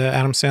plays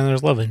Adam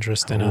Sandler's love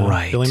interest in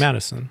Billy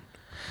Madison.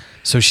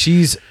 So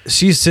she's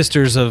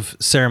sisters of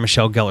Sarah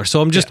Michelle Gellar.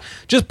 So I'm just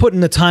putting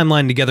the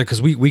timeline together because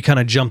we kind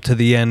of jumped to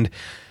the end.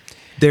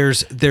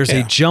 There's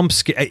a jump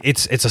scare.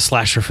 It's a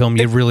slasher film.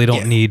 You really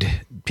don't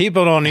need.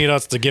 People don't need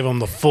us to give them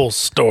the full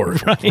story.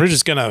 Right. We're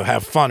just gonna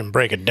have fun and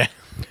break it down.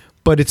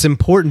 But it's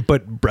important.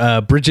 But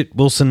Bridget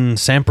Wilson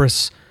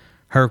Sampras,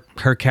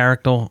 her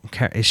character,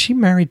 is she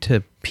married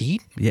to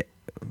Pete? Yeah.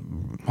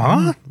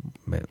 Huh?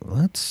 I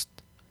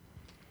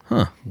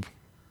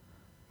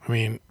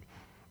mean,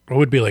 it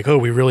would be like, oh,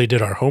 we really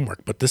did our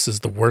homework, but this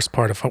is the worst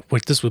part of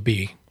like this would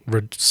be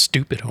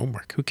stupid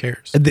homework. Who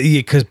cares?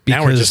 Because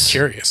now we're just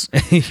curious.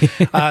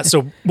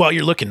 So while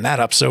you're looking that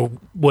up, so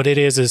what it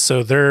is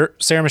so they're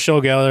Sarah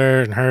Michelle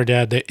Gellar and her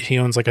dad. He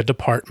owns like a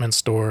department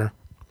store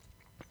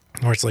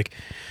where it's like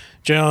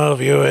General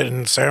Hewitt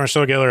and Sarah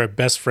Michelle Gellar are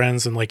best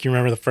friends, and like you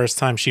remember the first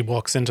time she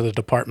walks into the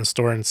department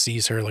store and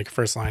sees her, like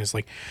first line is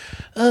like,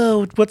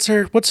 oh, what's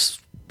Sarah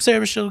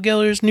Michelle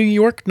Gellar's New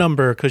York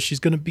number? Because she's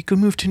gonna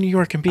move to New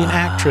York and be an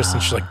actress,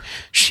 and she's like,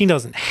 she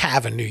doesn't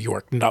have a New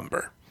York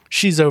number.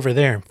 She's over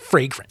there in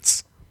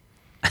fragrance.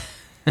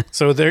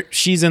 So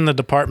she's in the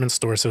department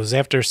store. So it was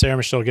after Sarah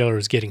Michelle Gellar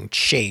was getting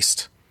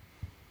chased.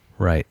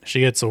 Right.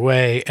 She gets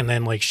away, and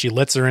then like she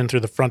lets her in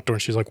through the front door,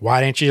 and she's like,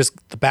 why didn't you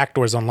the back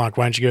door's unlocked?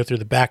 Why didn't you go through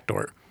the back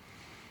door?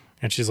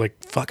 And she's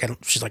like, fuck it.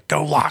 She's like,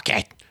 go lock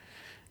it.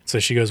 So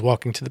she goes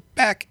walking to the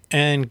back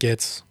and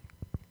gets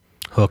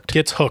hooked.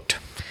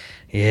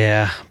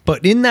 Yeah.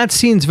 But in that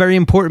scene's very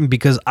important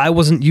because I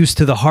wasn't used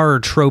to the horror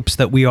tropes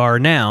that we are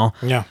now.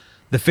 Yeah.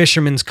 The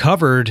fisherman's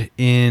covered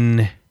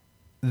in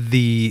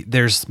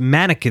there's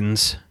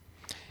mannequins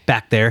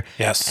back there.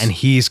 Yes. And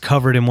he's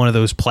covered in one of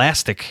those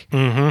plastic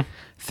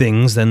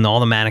things. Then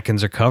all the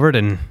mannequins are covered,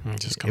 and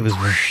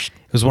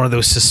it was one of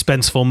those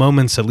suspenseful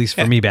moments, at least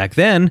for me back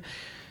then,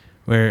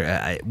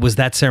 where was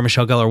that Sarah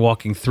Michelle Gellar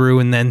walking through,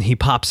 and then he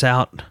pops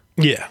out.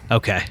 Yeah.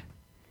 Okay.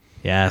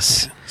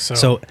 Yes. Yeah.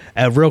 So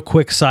a real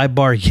quick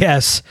sidebar.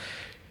 Yes.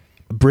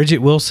 Bridget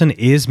Wilson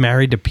is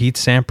married to Pete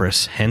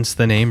Sampras, hence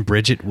the name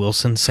Bridget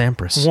Wilson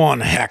Sampras. One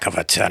heck of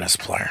a tennis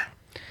player.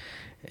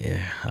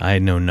 Yeah, I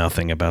know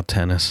nothing about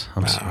tennis.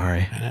 I'm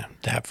sorry.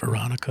 That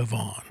Veronica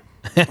Vaughn.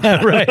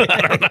 Right.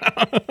 I don't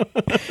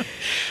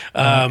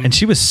know. And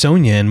she was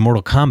Sonya in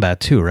Mortal Kombat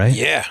too, right?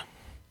 Yeah.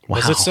 Wow.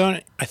 Was it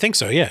Sonya? I think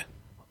so, yeah.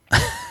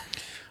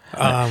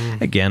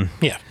 Again.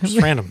 Yeah,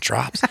 just random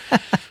drops.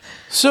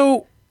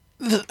 So,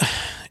 I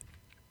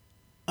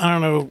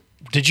don't know,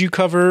 did you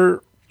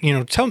cover...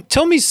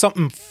 tell me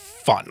something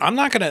fun. I'm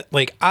not going to,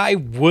 I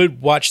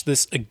would watch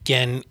this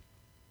again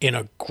in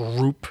a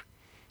group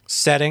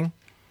setting.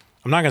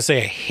 I'm not going to say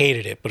I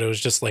hated it, but it was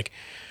just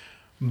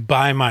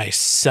by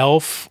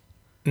myself,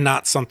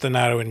 not something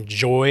that I would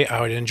enjoy.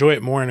 I would enjoy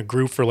it more in a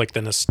group for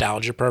the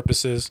nostalgia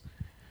purposes.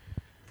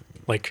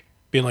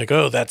 being like,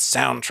 oh, that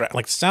soundtrack.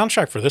 Like the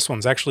soundtrack for this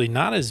one's actually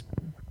not as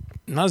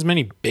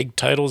many big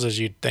titles as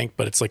you'd think,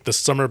 but it's like the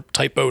Summer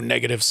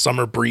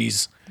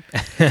Breeze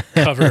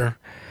cover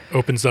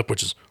opens up,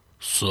 which is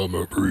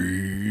Summer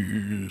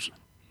Breeze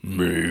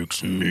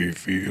makes me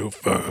feel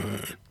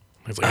fine.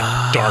 It's like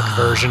a dark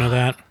version of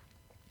that.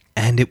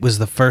 And it was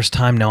the first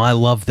time, now I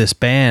love this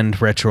band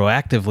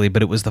retroactively,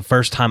 but it was the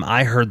first time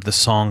I heard the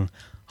song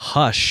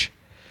Hush.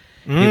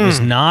 It was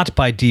not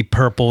by Deep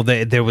Purple.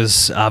 There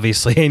was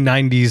obviously a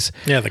 90s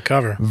the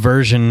cover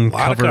version. A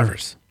lot of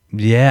covers.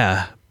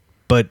 Yeah.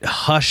 But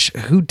Hush,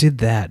 who did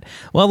that?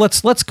 Well,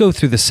 let's go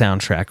through the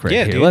soundtrack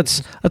here. Dude.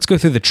 Let's go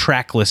through the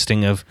track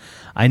listing of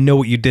I Know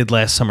What You Did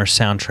Last Summer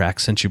soundtrack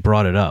since you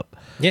brought it up.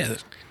 Yeah.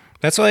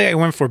 That's why I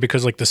went for,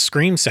 because like the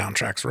Scream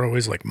soundtracks were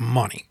always like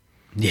money.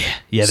 Yeah,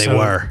 they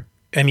were.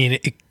 I mean,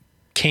 it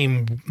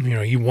came,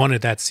 you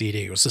wanted that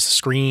CD. It was the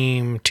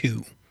Scream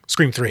 3.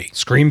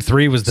 Scream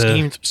 3 was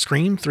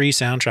Scream 3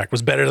 soundtrack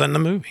was better than the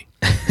movie.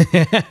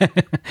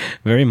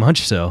 Very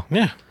much so.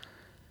 Yeah.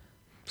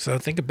 So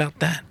think about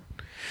that.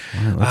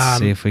 Well, let's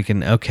see if we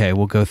can. Okay,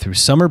 we'll go through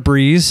Summer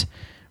Breeze,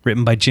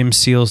 written by Jim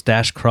Seals,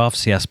 Dash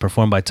Crofts, yes,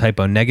 performed by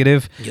Typo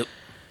Negative. Yep.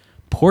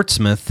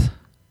 Portsmouth,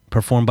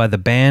 performed by the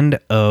Band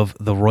of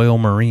the Royal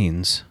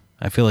Marines.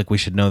 I feel like we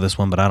should know this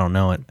one, but I don't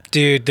know it.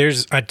 Dude,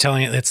 I'm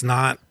telling you, it's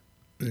not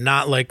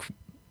like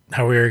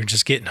how we were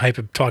just getting hype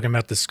of talking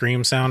about the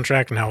Scream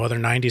soundtrack and how other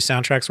 90s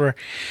soundtracks were.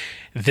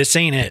 This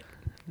ain't it.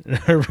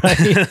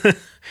 Right?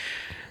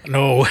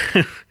 No.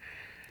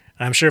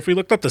 I'm sure if we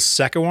looked up the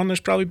second one, there's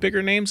probably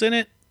bigger names in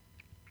it.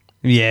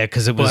 Yeah,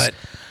 because it was...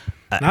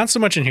 But not so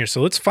much in here.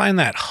 So let's find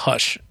that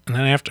Hush. And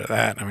then after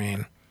that, I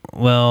mean...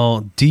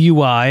 Well,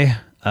 DUI,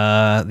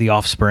 The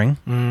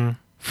Offspring.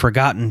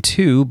 Forgotten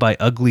 2 by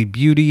Ugly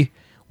Beauty.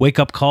 Wake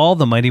Up Call,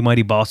 The Mighty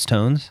Mighty Boss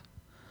Tones.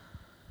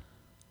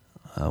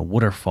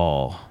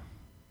 Waterfall,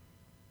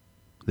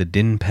 The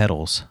Din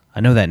Pedals.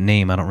 I know that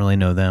name. I don't really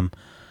know them.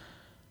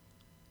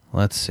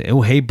 Let's see.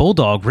 Oh, Hey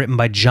Bulldog, written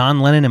by John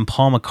Lennon and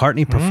Paul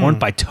McCartney, performed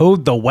by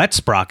Toad the Wet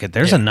Sprocket.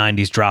 There's a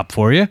 90s drop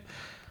for you.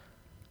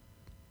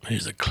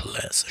 Here's a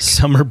classic.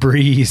 Summer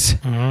Breeze.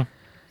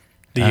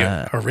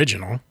 The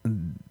original.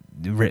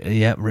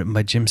 Written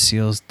by Jim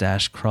Seals,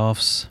 Dash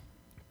Crofts.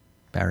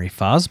 Barry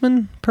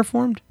Fosman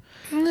performed?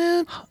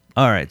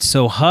 All right,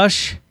 so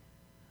Hush,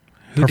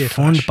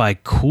 performed by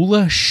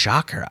Kula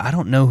Shaker. I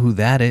don't know who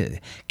that is.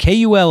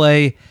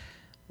 Kula,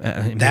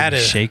 that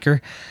is Shaker.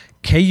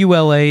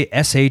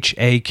 Kulashaker.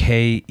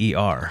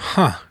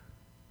 Huh.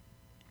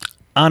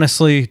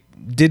 Honestly,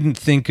 didn't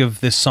think of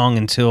this song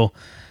until...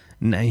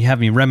 Now you have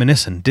me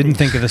reminiscing. Didn't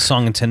think of this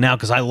song until now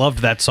because I loved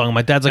that song.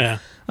 My dad's like,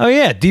 oh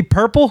yeah, Deep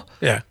Purple?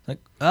 Yeah. Like,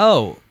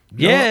 oh,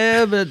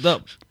 yeah,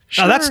 but...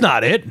 Sure. Oh, that's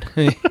not it.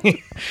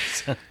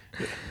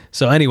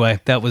 So anyway,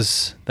 that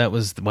was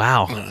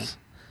wow.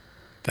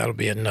 That'll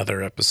be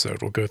another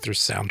episode. We'll go through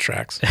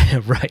soundtracks.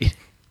 Right.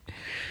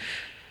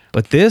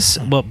 But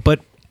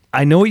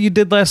I Know What You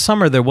Did Last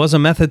Summer. There was a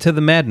method to the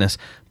madness.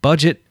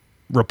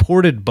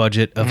 Reported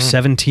budget of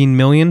 $17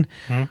 million,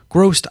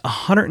 grossed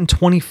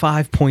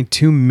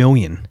 $125.2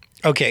 million.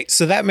 Okay,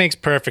 so that makes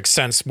perfect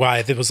sense why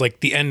it was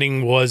like the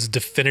ending was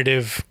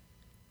definitive,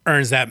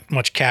 earns that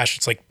much cash.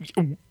 It's like,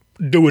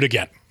 do it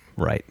again.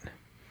 Right.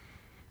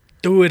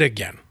 Do it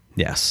again.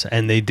 Yes,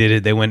 and they did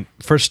it. They went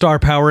for star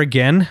power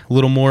again, a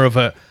little more of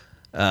a...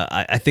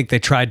 I think they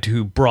tried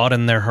to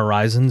broaden their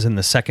horizons in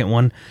the second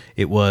one.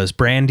 It was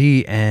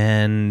Brandy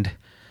and...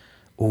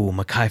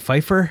 Mekhi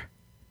Phifer?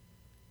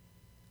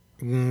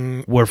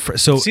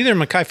 It's either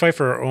Mekhi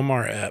Phifer or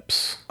Omar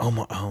Epps.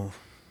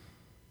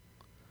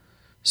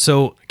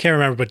 So... I can't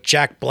remember, but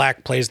Jack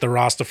Black plays the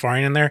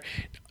Rastafarian in there.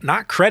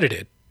 Not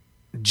credited.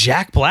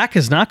 Jack Black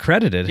is not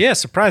credited. Yeah,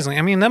 surprisingly.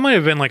 I mean, that might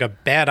have been like a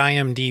bad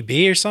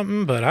IMDb or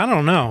something, but I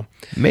don't know.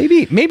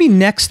 Maybe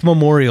next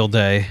Memorial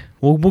Day.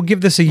 We'll give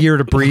this a year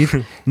to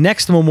breathe.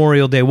 Next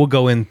Memorial Day, we'll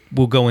go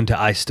into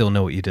I Still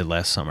Know What You Did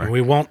Last Summer.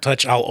 We won't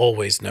touch I'll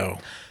Always Know,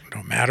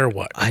 no matter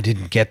what. I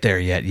didn't get there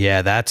yet.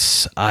 Yeah, that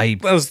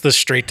was the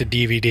straight to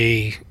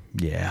DVD.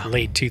 Yeah,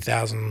 late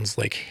 2000s.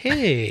 Like,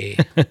 hey,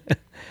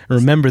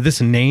 remember this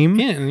name?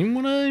 Yeah,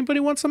 anybody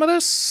want some of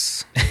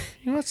this?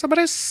 You want some of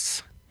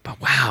this? But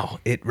wow,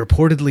 it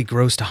reportedly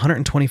grossed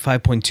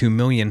 $125.2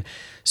 million.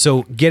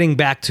 So getting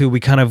back to, we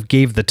kind of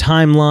gave the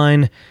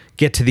timeline,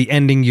 get to the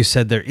ending. You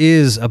said there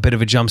is a bit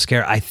of a jump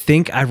scare. I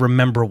think I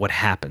remember what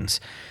happens.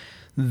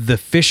 The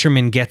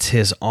fisherman gets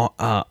his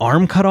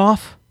arm cut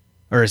off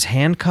or his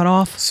hand cut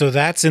off. So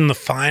that's in the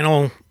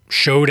final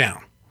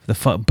showdown.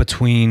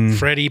 Between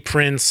Freddie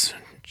Prinze,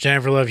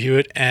 Jennifer Love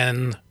Hewitt,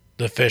 and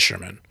the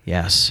fisherman.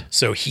 Yes.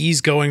 So he's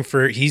got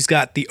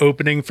the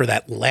opening for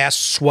that last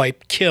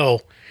swipe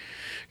kill.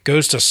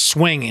 Goes to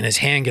swing and his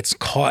hand gets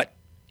caught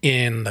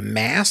in the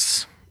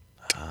mast.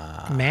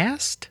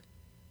 Mast?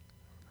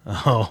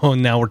 Oh,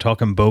 now we're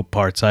talking boat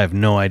parts. I have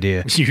no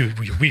idea.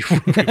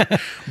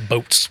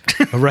 Boats.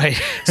 Right.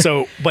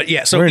 So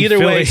either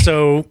way,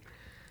 so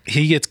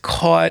he gets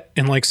caught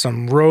in like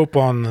some rope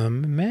on the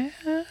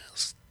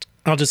mast.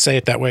 I'll just say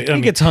it that way.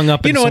 He gets hung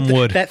up in some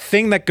wood. That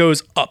thing that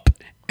goes up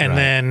And Right.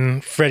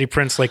 then Freddie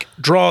Prinze like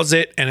draws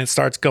it and it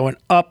starts going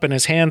up and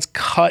his hand's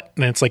cut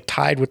and it's like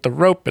tied with the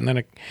rope and then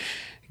it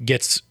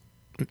gets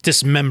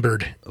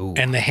dismembered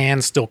and the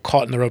hand's still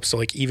caught in the rope. So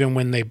like even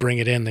when they bring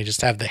it in, they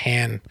just have the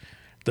hand,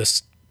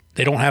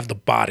 they don't have the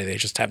body, they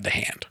just have the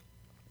hand.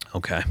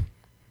 Okay.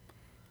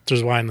 Which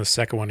is why in the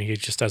second one, he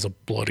just has a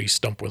bloody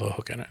stump with a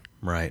hook in it.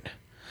 Right.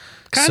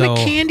 Kind of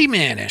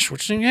Candyman-ish,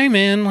 which, hey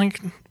man,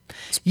 like,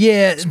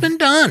 Yeah, it's been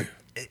done.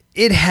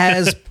 it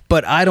has,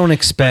 but I don't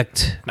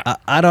expect.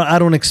 I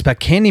don't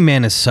expect.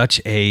 Candyman is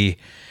such a.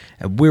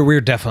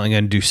 We're definitely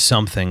going to do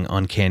something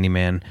on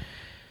Candyman.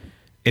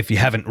 If you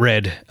haven't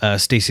read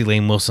Stacey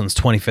Lane Wilson's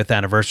 25th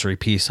anniversary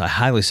piece, I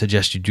highly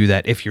suggest you do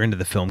that if you're into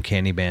the film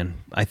Candyman.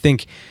 I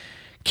think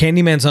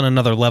Candyman's on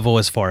another level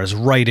as far as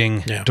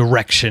writing,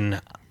 direction,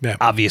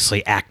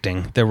 obviously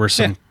acting. There were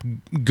some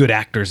good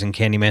actors in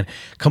Candyman.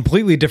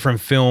 Completely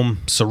different film,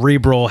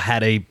 cerebral,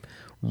 had a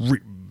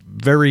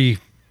very,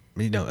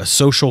 a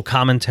social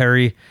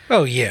commentary.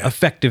 Oh yeah,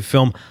 effective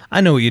film. I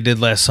know what you did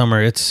last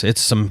summer.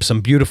 It's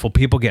some beautiful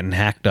people getting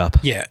hacked up.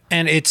 Yeah,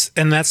 and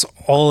that's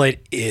all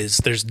it is.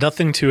 There's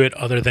nothing to it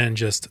other than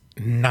just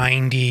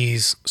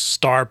 90s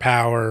star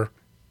power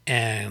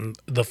and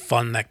the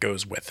fun that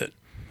goes with it.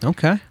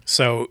 Okay.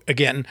 So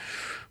again,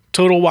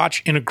 total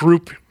watch in a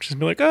group. Just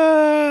be like,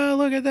 oh,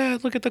 look at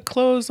that. Look at the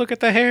clothes. Look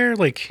at the hair.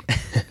 Like,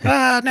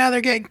 now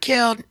they're getting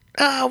killed.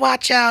 Oh,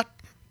 watch out.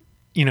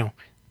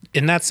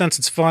 In that sense,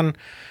 it's fun.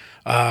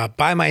 No,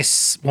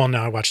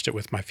 I watched it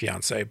with my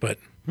fiance, but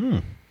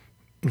it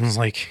was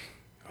like,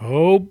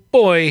 oh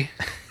boy.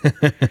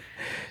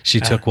 She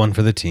took one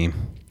for the team.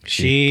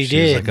 She was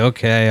did. like,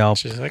 okay,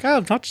 She's like,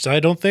 I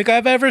don't think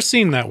I've ever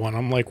seen that one.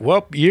 I'm like,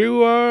 well,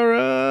 you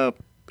are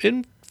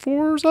in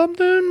for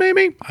something,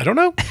 maybe. I don't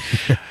know.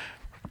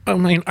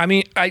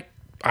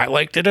 I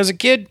liked it as a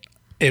kid.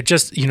 It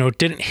just,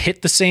 didn't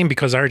hit the same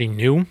because I already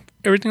knew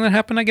everything that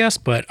happened, I guess.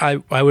 But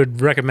I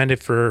would recommend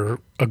it for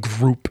a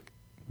group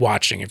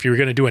watching. If you were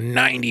going to do a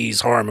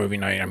 90s horror movie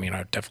night,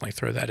 I'd definitely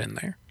throw that in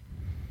there.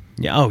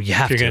 Yeah. Oh, you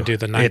have to. If you're going to do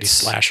the 90s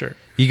slasher.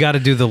 You got to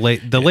do the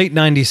late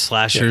 90s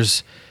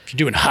slashers. Yeah. If you're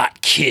doing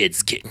hot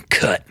kids getting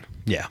cut.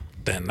 Yeah.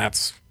 Then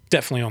that's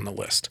definitely on the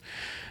list.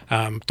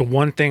 The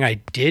one thing I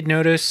did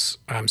notice,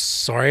 I'm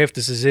sorry if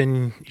this is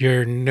in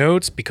your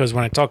notes, because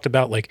when I talked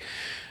about like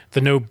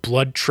the no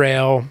blood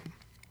trail,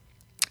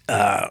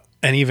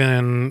 and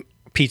even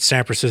Pete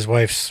Sampras's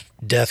wife's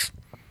death,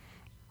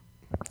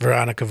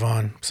 Veronica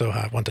Vaughn, so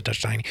hot, want to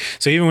touch tiny.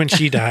 So even when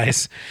she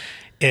dies,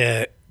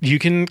 you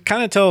can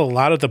kind of tell a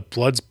lot of the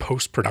blood's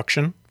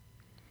post-production.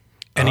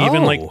 And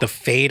even like the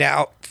fade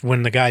out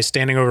when the guy's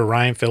standing over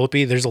Ryan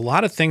Phillippe, there's a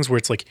lot of things where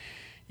it's like,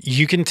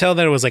 you can tell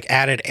that it was like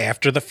added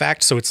after the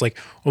fact. So it's like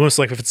almost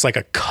like if it's like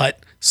a cut,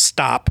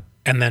 stop,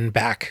 and then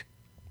back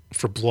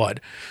for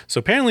blood. So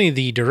apparently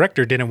the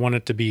director didn't want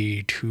it to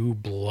be too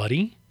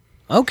bloody.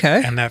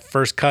 Okay. And that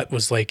first cut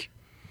was like,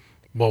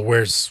 well,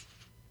 where's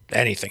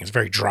anything? It's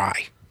very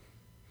dry.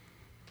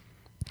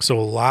 So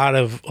a lot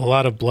of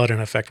blood and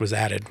effect was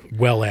added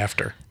well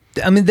after.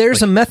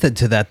 There's a method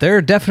to that. There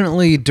are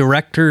definitely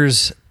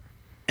directors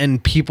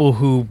and people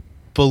who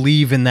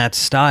believe in that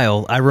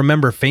style. I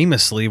remember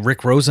famously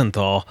Rick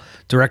Rosenthal,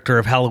 director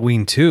of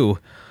Halloween 2,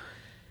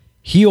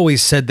 he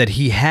always said that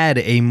he had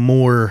a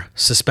more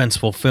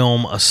suspenseful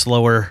film, a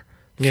slower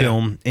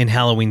film in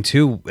Halloween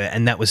 2,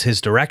 and that was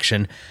his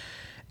direction.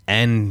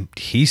 And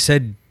he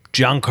said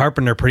John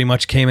Carpenter pretty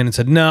much came in and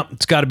said, no,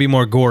 it's got to be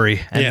more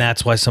gory, and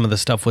that's why some of the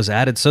stuff was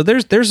added. So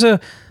there's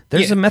a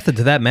method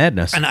to that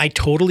madness. And I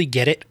totally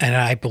get it, and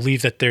I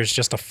believe that there's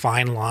just a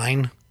fine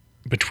line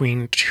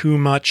between too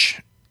much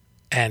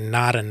and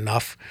not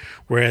enough.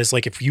 Whereas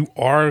like if you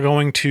are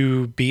going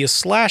to be a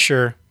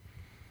slasher,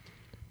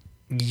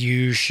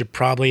 you should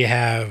probably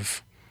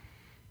have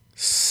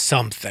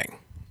something,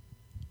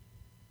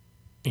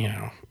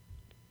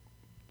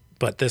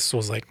 but this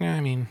was like,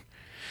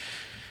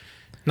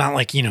 not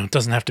like, it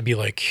doesn't have to be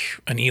like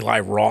an Eli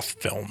Roth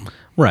film,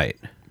 right?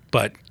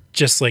 But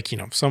just like,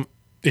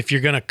 if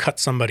you're going to cut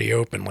somebody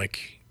open,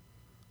 like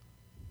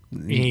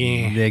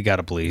they got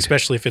to bleed,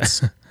 especially if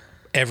it's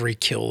every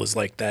kill is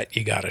like that,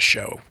 you got to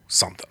show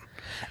something.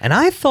 And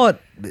I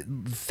thought,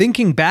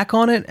 thinking back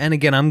on it, and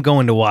again, I'm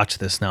going to watch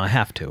this now. I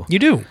have to. You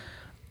do.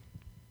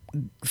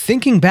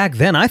 Thinking back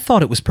then, I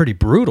thought it was pretty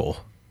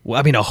brutal.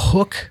 A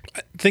hook.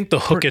 I think the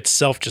hook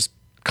itself just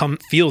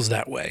feels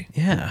that way.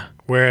 Yeah.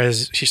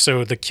 Whereas,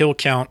 so the kill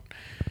count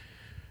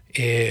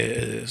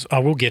is,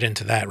 we'll get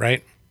into that,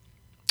 right?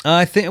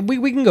 I think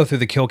we can go through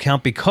the kill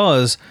count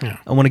because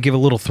I want to give a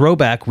little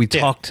throwback. We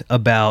talked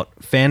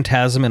about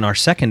Phantasm in our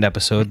second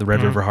episode, the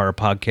Red River Horror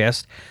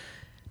Podcast,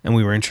 and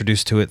we were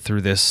introduced to it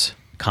through this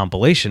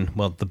compilation.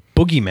 Well, the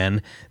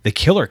Boogeymen, the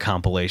Killer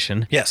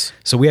compilation. Yes.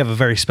 So we have a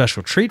very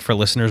special treat for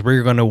listeners.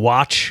 We're going to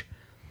watch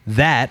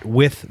that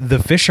with The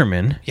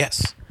Fisherman.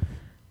 Yes.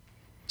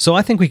 So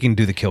I think we can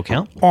do the kill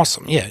count.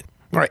 Awesome. Yeah.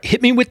 All right,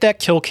 hit me with that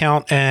kill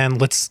count,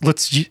 and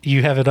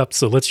you have it up.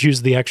 So let's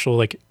use the actual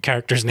like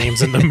characters'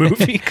 names in the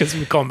movie because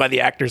we call them by the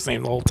actor's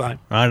name the whole time.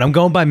 All right, I'm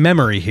going by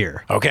memory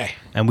here. Okay.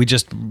 And we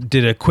just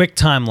did a quick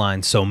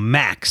timeline. So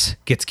Max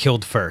gets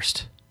killed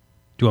first.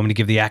 Do you want me to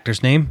give the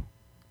actor's name?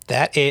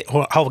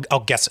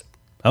 I'll guess it.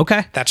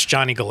 Okay. That's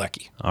Johnny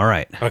Galecki. All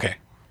right. Okay.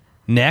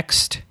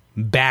 Next,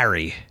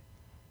 Barry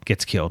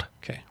gets killed.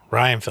 Okay.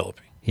 Ryan Phillippe.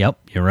 Yep,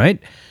 you're right.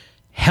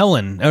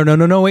 Helen. Oh,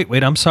 no.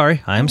 Wait. I'm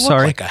sorry. I'm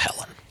sorry. Like a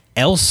Helen.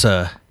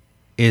 Elsa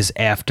is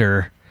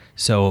after.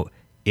 So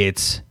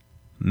it's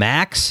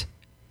Max,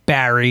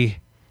 Barry,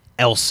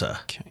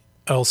 Elsa. Okay.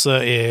 Elsa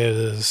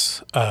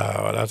is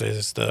that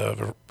is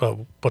the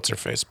what's her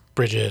face?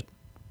 Bridget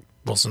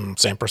Wilson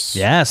Sampras.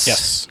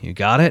 Yes. You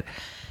got it.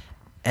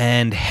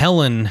 And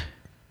Helen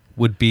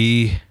would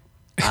be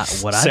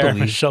what I Sarah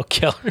believe. Michelle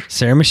Gellar.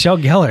 Sarah Michelle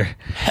Gellar.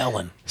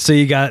 Helen. So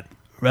you got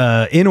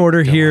in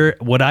order here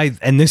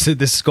and this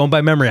is going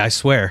by memory, I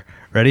swear.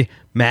 Ready?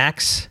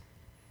 Max,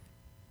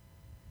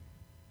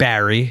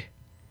 Barry,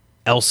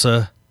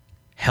 Elsa,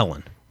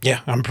 Helen.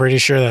 Yeah, I'm pretty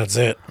sure that's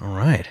it. All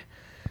right.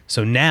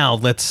 So now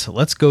let's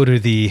go to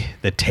the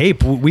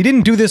tape. We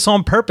didn't do this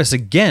on purpose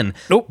again.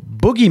 Nope.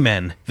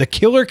 Boogeymen, the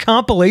killer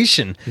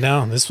compilation.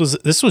 No, this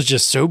was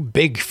just so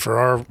big for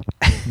our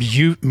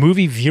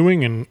movie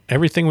viewing, and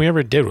everything we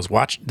ever did was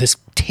watch this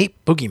tape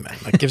Boogeyman.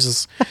 That gives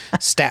us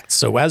stats.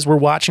 So as we're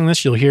watching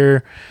this, you'll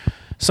hear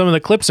some of the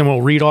clips, and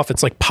we'll read off.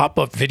 It's like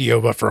pop-up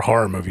video, but for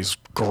horror movies.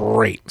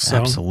 Great. So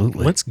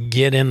Absolutely. Let's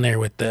get in there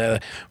with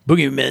the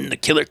Boogeyman, the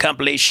killer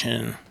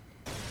compilation.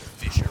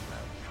 Fisherman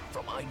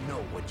from I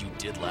Know What You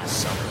Did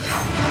Last Summer.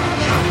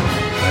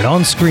 Right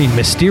on screen,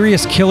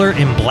 mysterious killer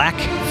in black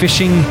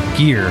fishing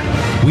gear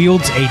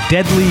wields a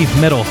deadly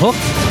metal hook,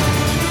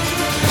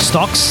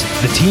 stalks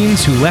the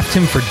teens who left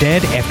him for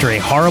dead after a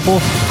horrible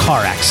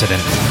car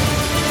accident.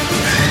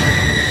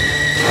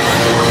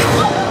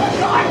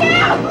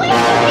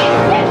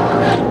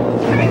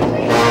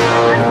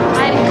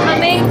 I'm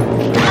coming.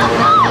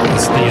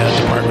 It's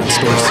the department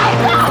store scene.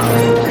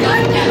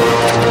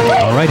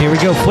 All right, here we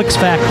go. Flicks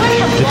Fact.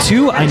 The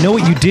two I Know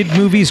What You Did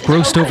movies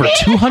grossed over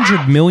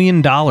 $200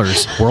 million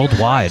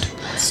worldwide.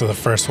 So the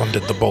first one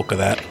did the bulk of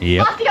that.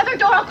 Yep. Lock the other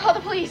door. I'll call the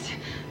police.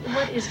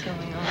 What is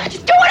going on?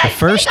 Just do what I The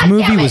first say,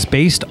 movie goddammit! was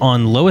based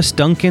on Lois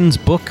Duncan's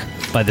book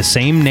by the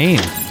same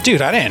name.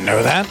 Dude, I didn't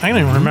know that. I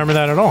didn't even remember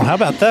that at all. How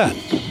about that?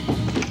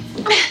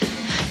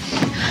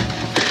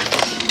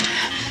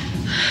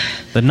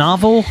 The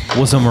novel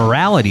was a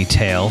morality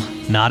tale,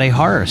 not a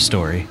horror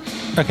story.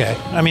 Okay.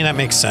 I mean, that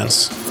makes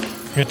sense.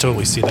 I can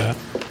totally see that.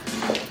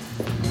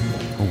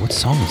 Oh, what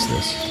song is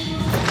this?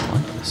 I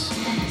like this.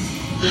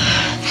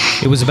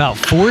 It was about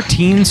four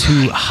teens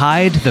who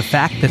hide the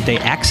fact that they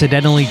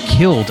accidentally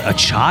killed a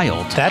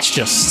child. That's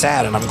just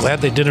sad, and I'm glad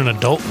they did an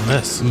adult in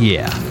this.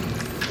 Yeah.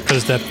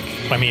 Because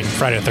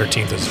Friday the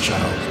 13th is a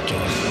child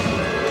killer.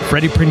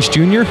 Freddie Prinze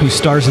Jr., who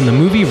stars in the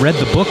movie, read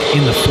the book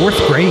in the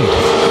 4th grade.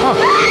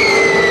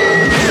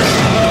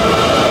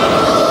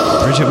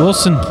 Bridget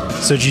Wilson.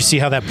 So did you see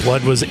how that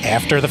blood was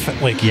after the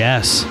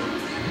Yes.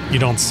 you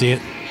don't see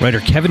it? Writer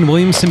Kevin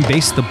Williamson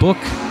based the book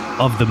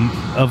of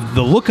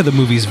the look of the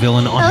movie's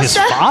villain on his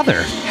Elsa?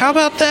 father. How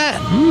about that?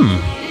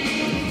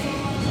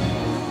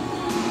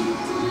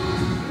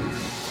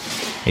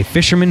 A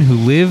fisherman who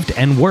lived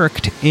and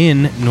worked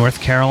in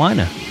North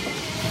Carolina.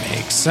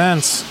 Makes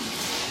sense.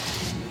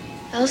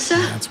 Elsa?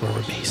 That's where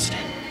we're based.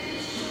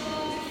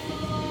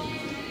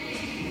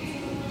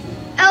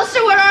 Elsa,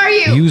 where are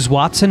you? Hughes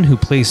Watson, who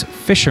plays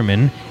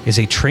Fisherman, is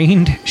a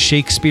trained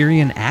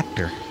Shakespearean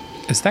actor.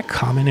 Is that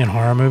common in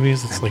horror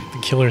movies? It's like the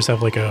killers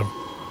have like a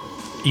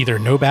either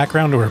no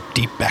background or a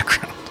deep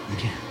background.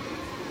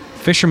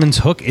 Fisherman's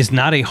hook is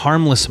not a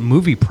harmless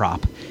movie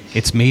prop.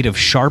 It's made of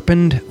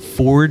sharpened,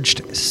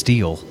 forged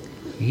steel.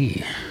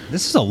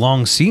 This is a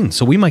long scene,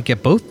 so we might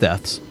get both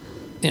deaths.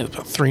 Yeah,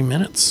 about 3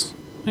 minutes.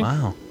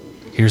 Wow.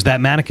 Here's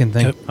that mannequin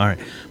thing. Yep. All right.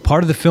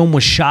 Part of the film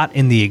was shot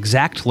in the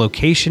exact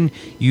location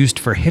used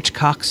for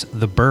Hitchcock's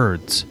The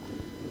Birds.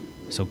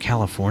 So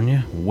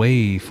California,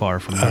 way far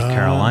from North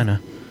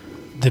Carolina.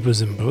 It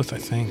was in both, I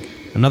think.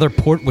 Another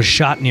port was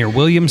shot near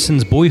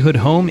Williamson's boyhood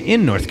home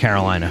in North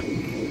Carolina.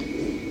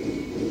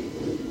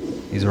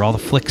 These are all the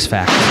Flicks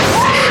facts.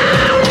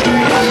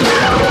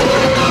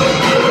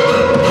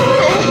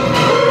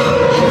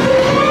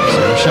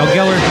 Sarah Michelle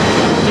Gellar.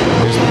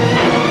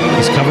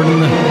 He's covered in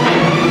the...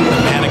 The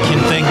mannequin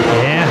thing.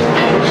 Yeah.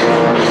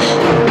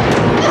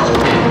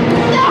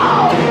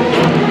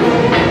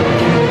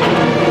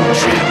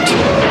 Trapped.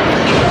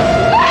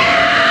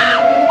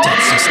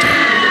 Dead sister.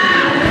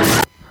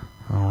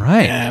 All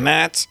right. And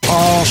that's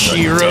all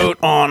she wrote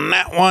on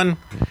that one.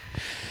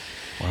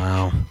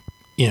 Wow.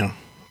 You know,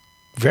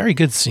 very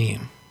good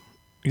scene.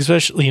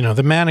 Especially,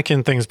 the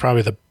mannequin thing is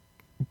probably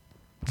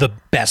the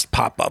best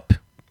pop-up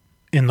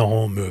in the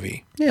whole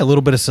movie. Yeah, a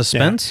little bit of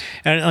suspense.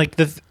 And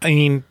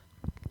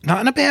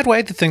not in a bad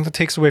way. The thing that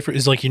takes away from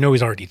is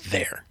he's already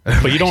there,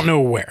 but you don't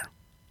know where.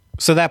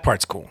 So that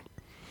part's cool.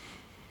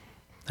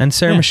 And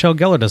Sarah Yeah. Michelle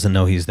Gellar doesn't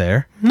know he's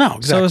there. No,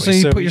 exactly. So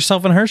you put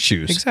yourself in her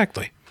shoes.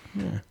 Exactly.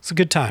 It's a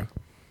good time.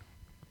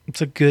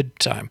 It's a good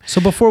time. So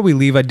before we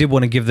leave, I did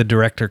want to give the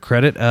director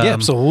credit. Yeah,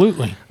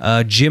 absolutely.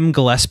 Jim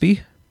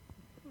Gillespie.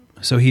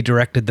 So he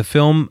directed the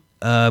film.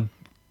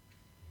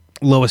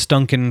 Lois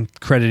Duncan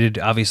credited,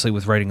 obviously,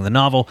 with writing the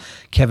novel.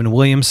 Kevin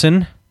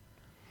Williamson,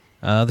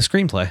 the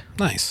screenplay.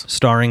 Nice.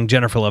 Starring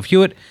Jennifer Love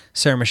Hewitt,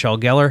 Sarah Michelle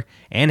Gellar,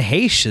 and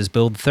Heche is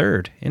billed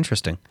third.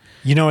 Interesting.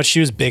 You know what? She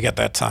was big at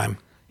that time.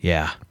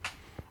 Yeah.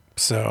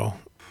 So,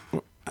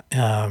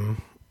 and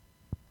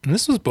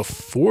this was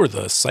before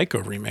the Psycho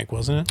remake,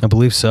 wasn't it? I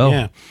believe so.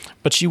 Yeah,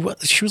 but she was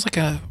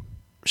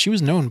she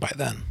was known by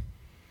then.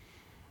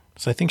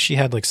 So I think she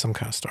had like some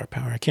kind of star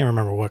power. I can't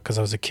remember what, because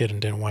I was a kid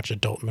and didn't watch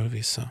adult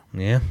movies, so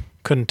Yeah.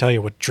 couldn't tell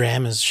you what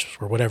dramas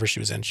or whatever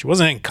she was in. She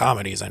wasn't in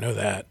comedies, I know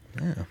that.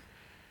 Yeah.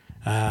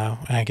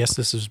 And I guess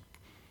this is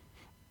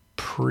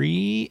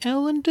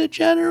pre-Ellen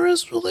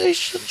DeGeneres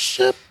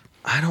relationship.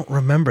 I don't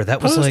remember.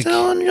 That was like,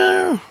 Post-Ellen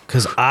DeGeneres.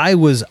 because I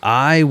was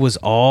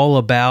all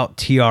about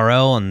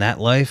TRL and that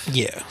life.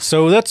 Yeah,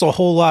 so that's a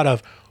whole lot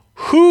of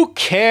who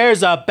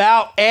cares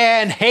about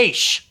Anne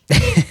Heche?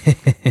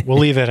 We'll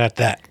leave it at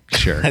that.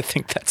 Sure. I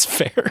think that's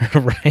fair.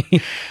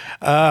 Right.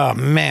 Oh,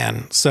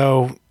 man.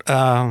 So,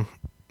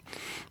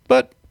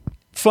 but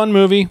fun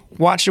movie.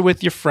 Watch it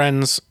with your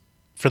friends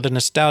for the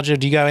nostalgia.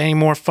 Do you got any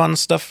more fun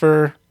stuff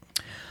for?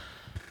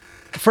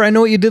 For I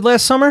Know What You Did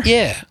Last Summer?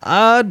 Yeah.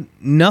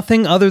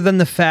 Nothing other than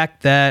the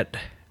fact that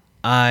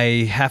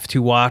I have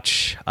to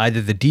watch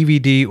either the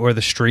DVD or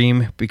the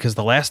stream, because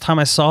the last time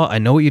I saw I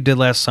Know What You Did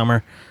Last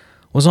Summer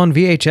was on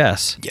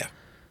VHS. Yeah.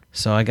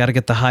 So I got to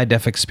get the high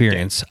def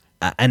experience.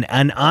 And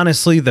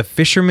honestly, The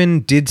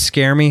Fisherman did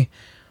scare me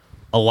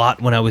a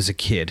lot when I was a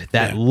kid.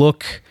 That Yeah.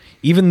 look,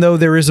 even though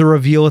there is a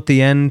reveal at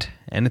the end,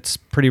 and it's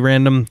pretty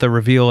random, the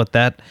reveal at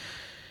that,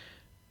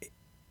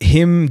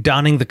 him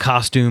donning the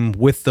costume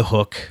with the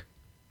hook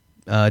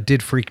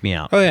did freak me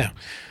out. Oh, yeah.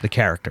 The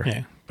character.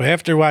 Yeah. But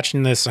after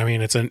watching this, I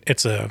mean, it's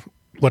a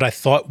what I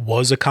thought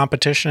was a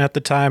competition at the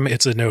time.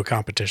 It's a no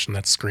competition.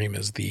 That Scream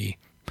is the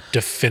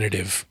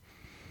definitive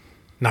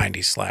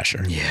 90s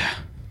slasher. Yeah.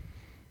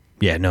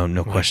 Yeah,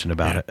 no question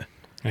about it.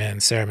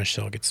 And Sarah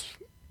Michelle gets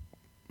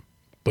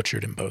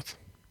butchered in both.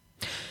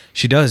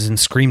 She does in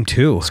Scream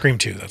 2. Scream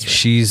 2, that's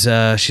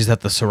right. She's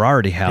at the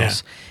sorority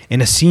house in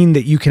a scene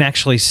that you can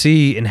actually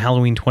see in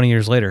Halloween 20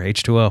 years later,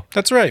 H2O.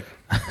 That's right.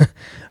 Are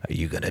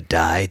you gonna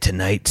die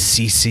tonight,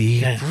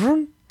 Cece?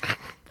 Yeah.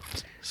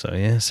 So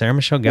yeah, Sarah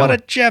Michelle Gellar. What a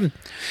gem.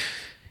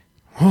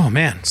 Oh,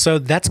 man. So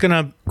that's going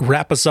to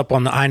wrap us up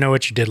on the I Know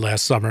What You Did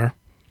Last Summer.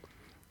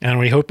 And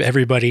we hope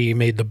everybody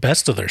made the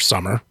best of their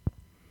summer.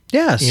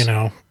 Yes. You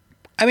know,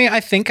 I mean, I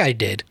think I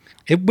did.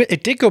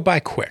 It did go by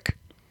quick.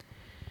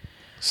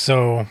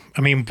 So,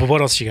 I mean, but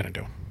what else are you going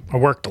to do? I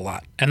worked a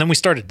lot. And then we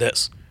started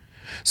this.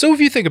 So if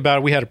you think about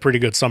it, we had a pretty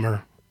good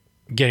summer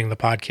getting the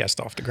podcast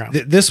off the ground.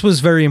 This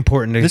was very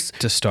important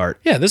to start.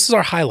 Yeah, this is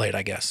our highlight,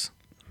 I guess.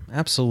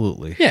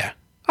 Absolutely. Yeah,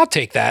 I'll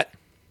take that.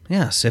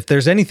 Yes. If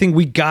there's anything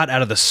we got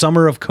out of the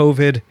summer of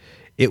COVID,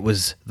 it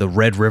was the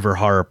Red River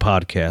Horror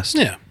Podcast.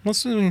 Yeah,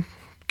 let's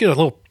get a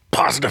little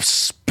positive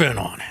spin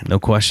on it. No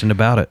question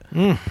about it.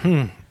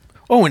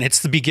 Oh, and it's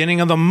the beginning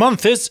of the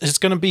month. It's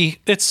gonna be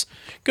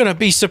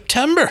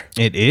September.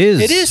 It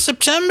is. It is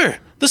September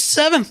the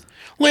 7th,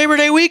 Labor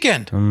Day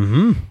weekend.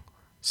 Mm-hmm.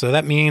 So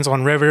that means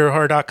on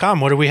RedRiverHorror.com,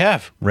 what do we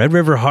have?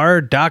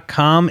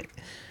 RedRiverHorror.com,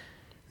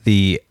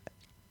 the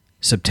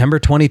September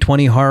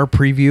 2020 horror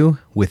preview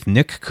with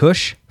Nick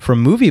Cush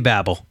from Movie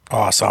Babble.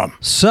 Awesome.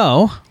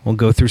 So we'll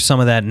go through some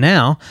of that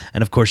now.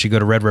 And of course, you go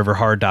to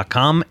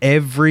RedRiverHorror.com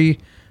every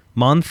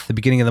month. The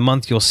beginning of the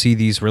month, you'll see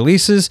these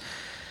releases.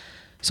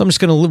 So I'm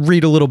just going to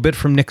read a little bit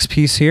from Nick's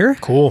piece here.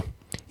 Cool.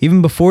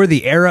 Even before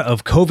the era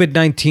of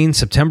COVID-19,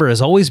 September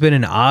has always been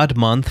an odd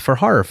month for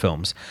horror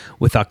films.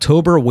 With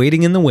October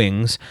waiting in the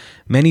wings,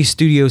 many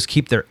studios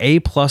keep their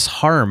A-plus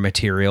horror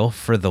material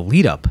for the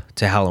lead-up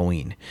to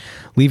Halloween,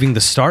 leaving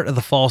the start of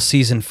the fall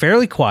season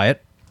fairly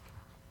quiet.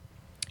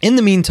 In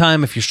the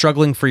meantime, if you're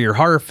struggling for your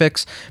horror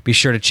fix, be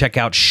sure to check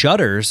out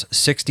Shudder's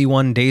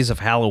 61 Days of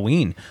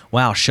Halloween.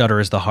 Wow,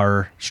 Shudder is the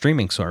horror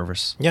streaming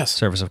service. Yes.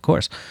 Service, of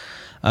course.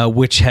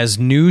 Which has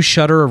new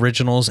Shudder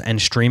originals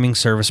and streaming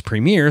service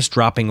premieres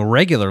dropping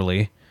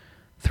regularly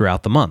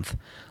throughout the month.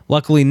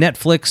 Luckily,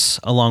 Netflix,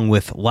 along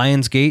with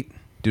Lionsgate,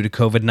 due to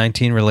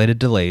COVID-19 related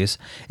delays,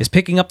 is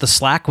picking up the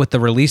slack with the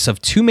release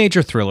of two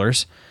major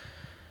thrillers.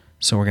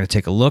 So we're going to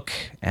take a look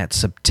at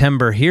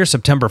September here.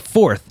 September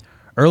 4th,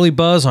 early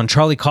buzz on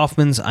Charlie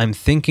Kaufman's I'm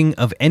Thinking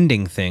of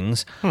Ending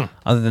Things,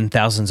 other than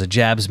thousands of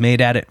jabs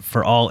made at it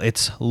for all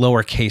its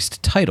lowercase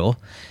title,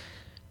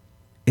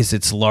 is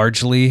its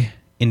largely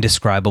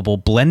indescribable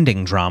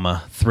blending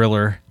drama,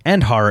 thriller,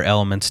 and horror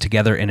elements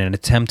together in an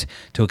attempt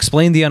to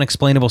explain the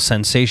unexplainable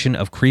sensation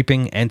of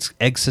creeping and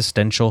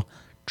existential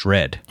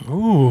dread.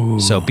 Ooh.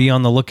 So be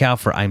on the lookout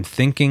for I'm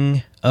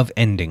Thinking of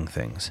Ending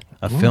Things,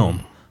 a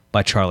film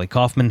by Charlie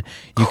Kaufman.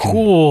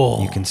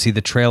 Cool. You can see the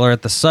trailer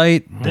at the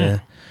site,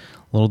 the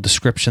little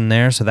description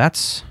there. So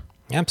that's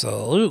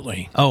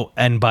Absolutely. Oh,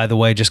 and by the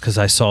way, just because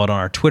I saw it on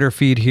our Twitter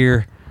feed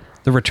here,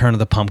 the return of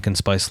the pumpkin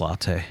spice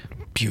latte.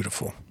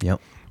 Beautiful. Yep.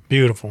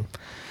 Beautiful.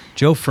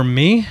 Joe, from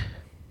me,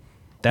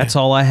 that's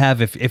all I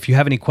have. If you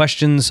have any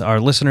questions, our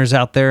listeners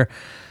out there,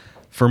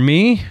 for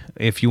me,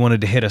 if you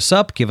wanted to hit us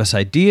up, give us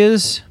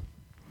ideas,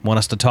 want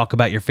us to talk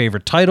about your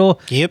favorite title,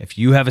 Yep. if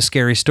you have a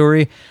scary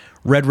story,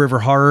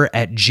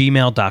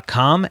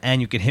 redriverhorror@gmail.com,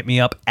 and you can hit me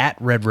up at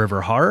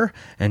redriverhorror.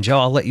 And Joe,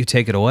 I'll let you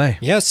take it away.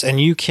 Yes, and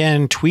you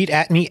can tweet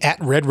at me at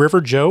Red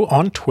River Joe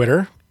on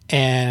Twitter.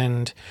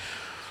 And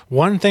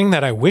one thing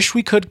that I wish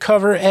we could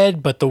cover,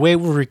 Ed, but the way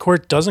we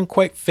record doesn't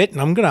quite fit,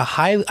 and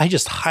I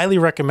just highly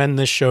recommend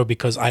this show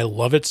because I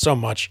love it so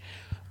much.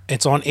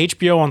 It's on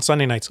HBO on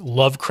Sunday nights,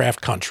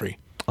 Lovecraft Country.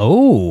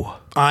 Oh,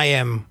 I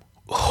am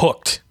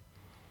hooked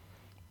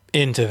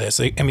into this.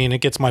 I mean, it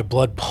gets my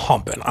blood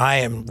pumping.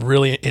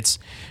 It's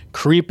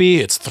creepy,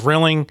 it's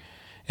thrilling.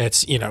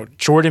 It's,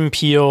 Jordan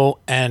Peele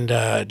and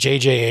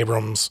J.J.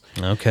 Abrams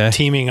okay.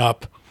 teaming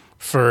up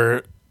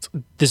for,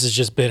 this has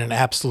just been an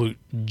absolute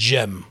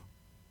gem.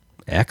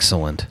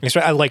 Excellent.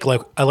 I like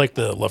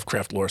the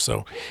Lovecraft lore,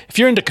 so if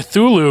you're into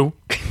Cthulhu,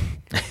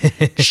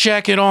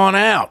 check it on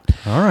out.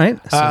 All right.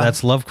 So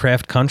that's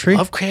Lovecraft Country.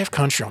 Lovecraft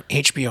Country on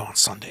HBO on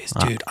Sundays.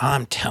 Dude,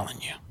 I'm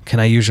telling you. Can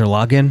I use your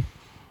login?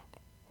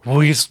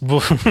 We'll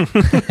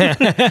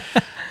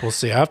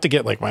see. I have to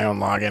get my own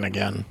login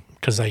again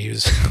because I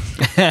use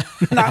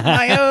not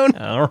my own.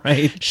 All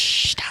right.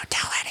 Shh, don't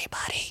tell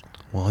anybody.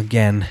 Well,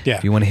 again, Yeah.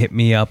 if you want to hit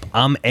me up,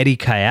 I'm Eddie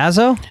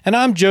Cayazzo. And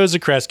I'm Joe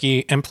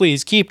Zakreski, and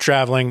please keep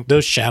traveling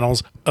those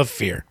channels of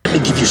fear. Let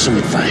me give you some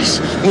advice.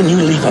 When you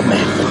leave a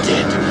man for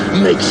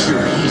dead, make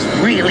sure he's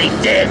really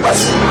dead.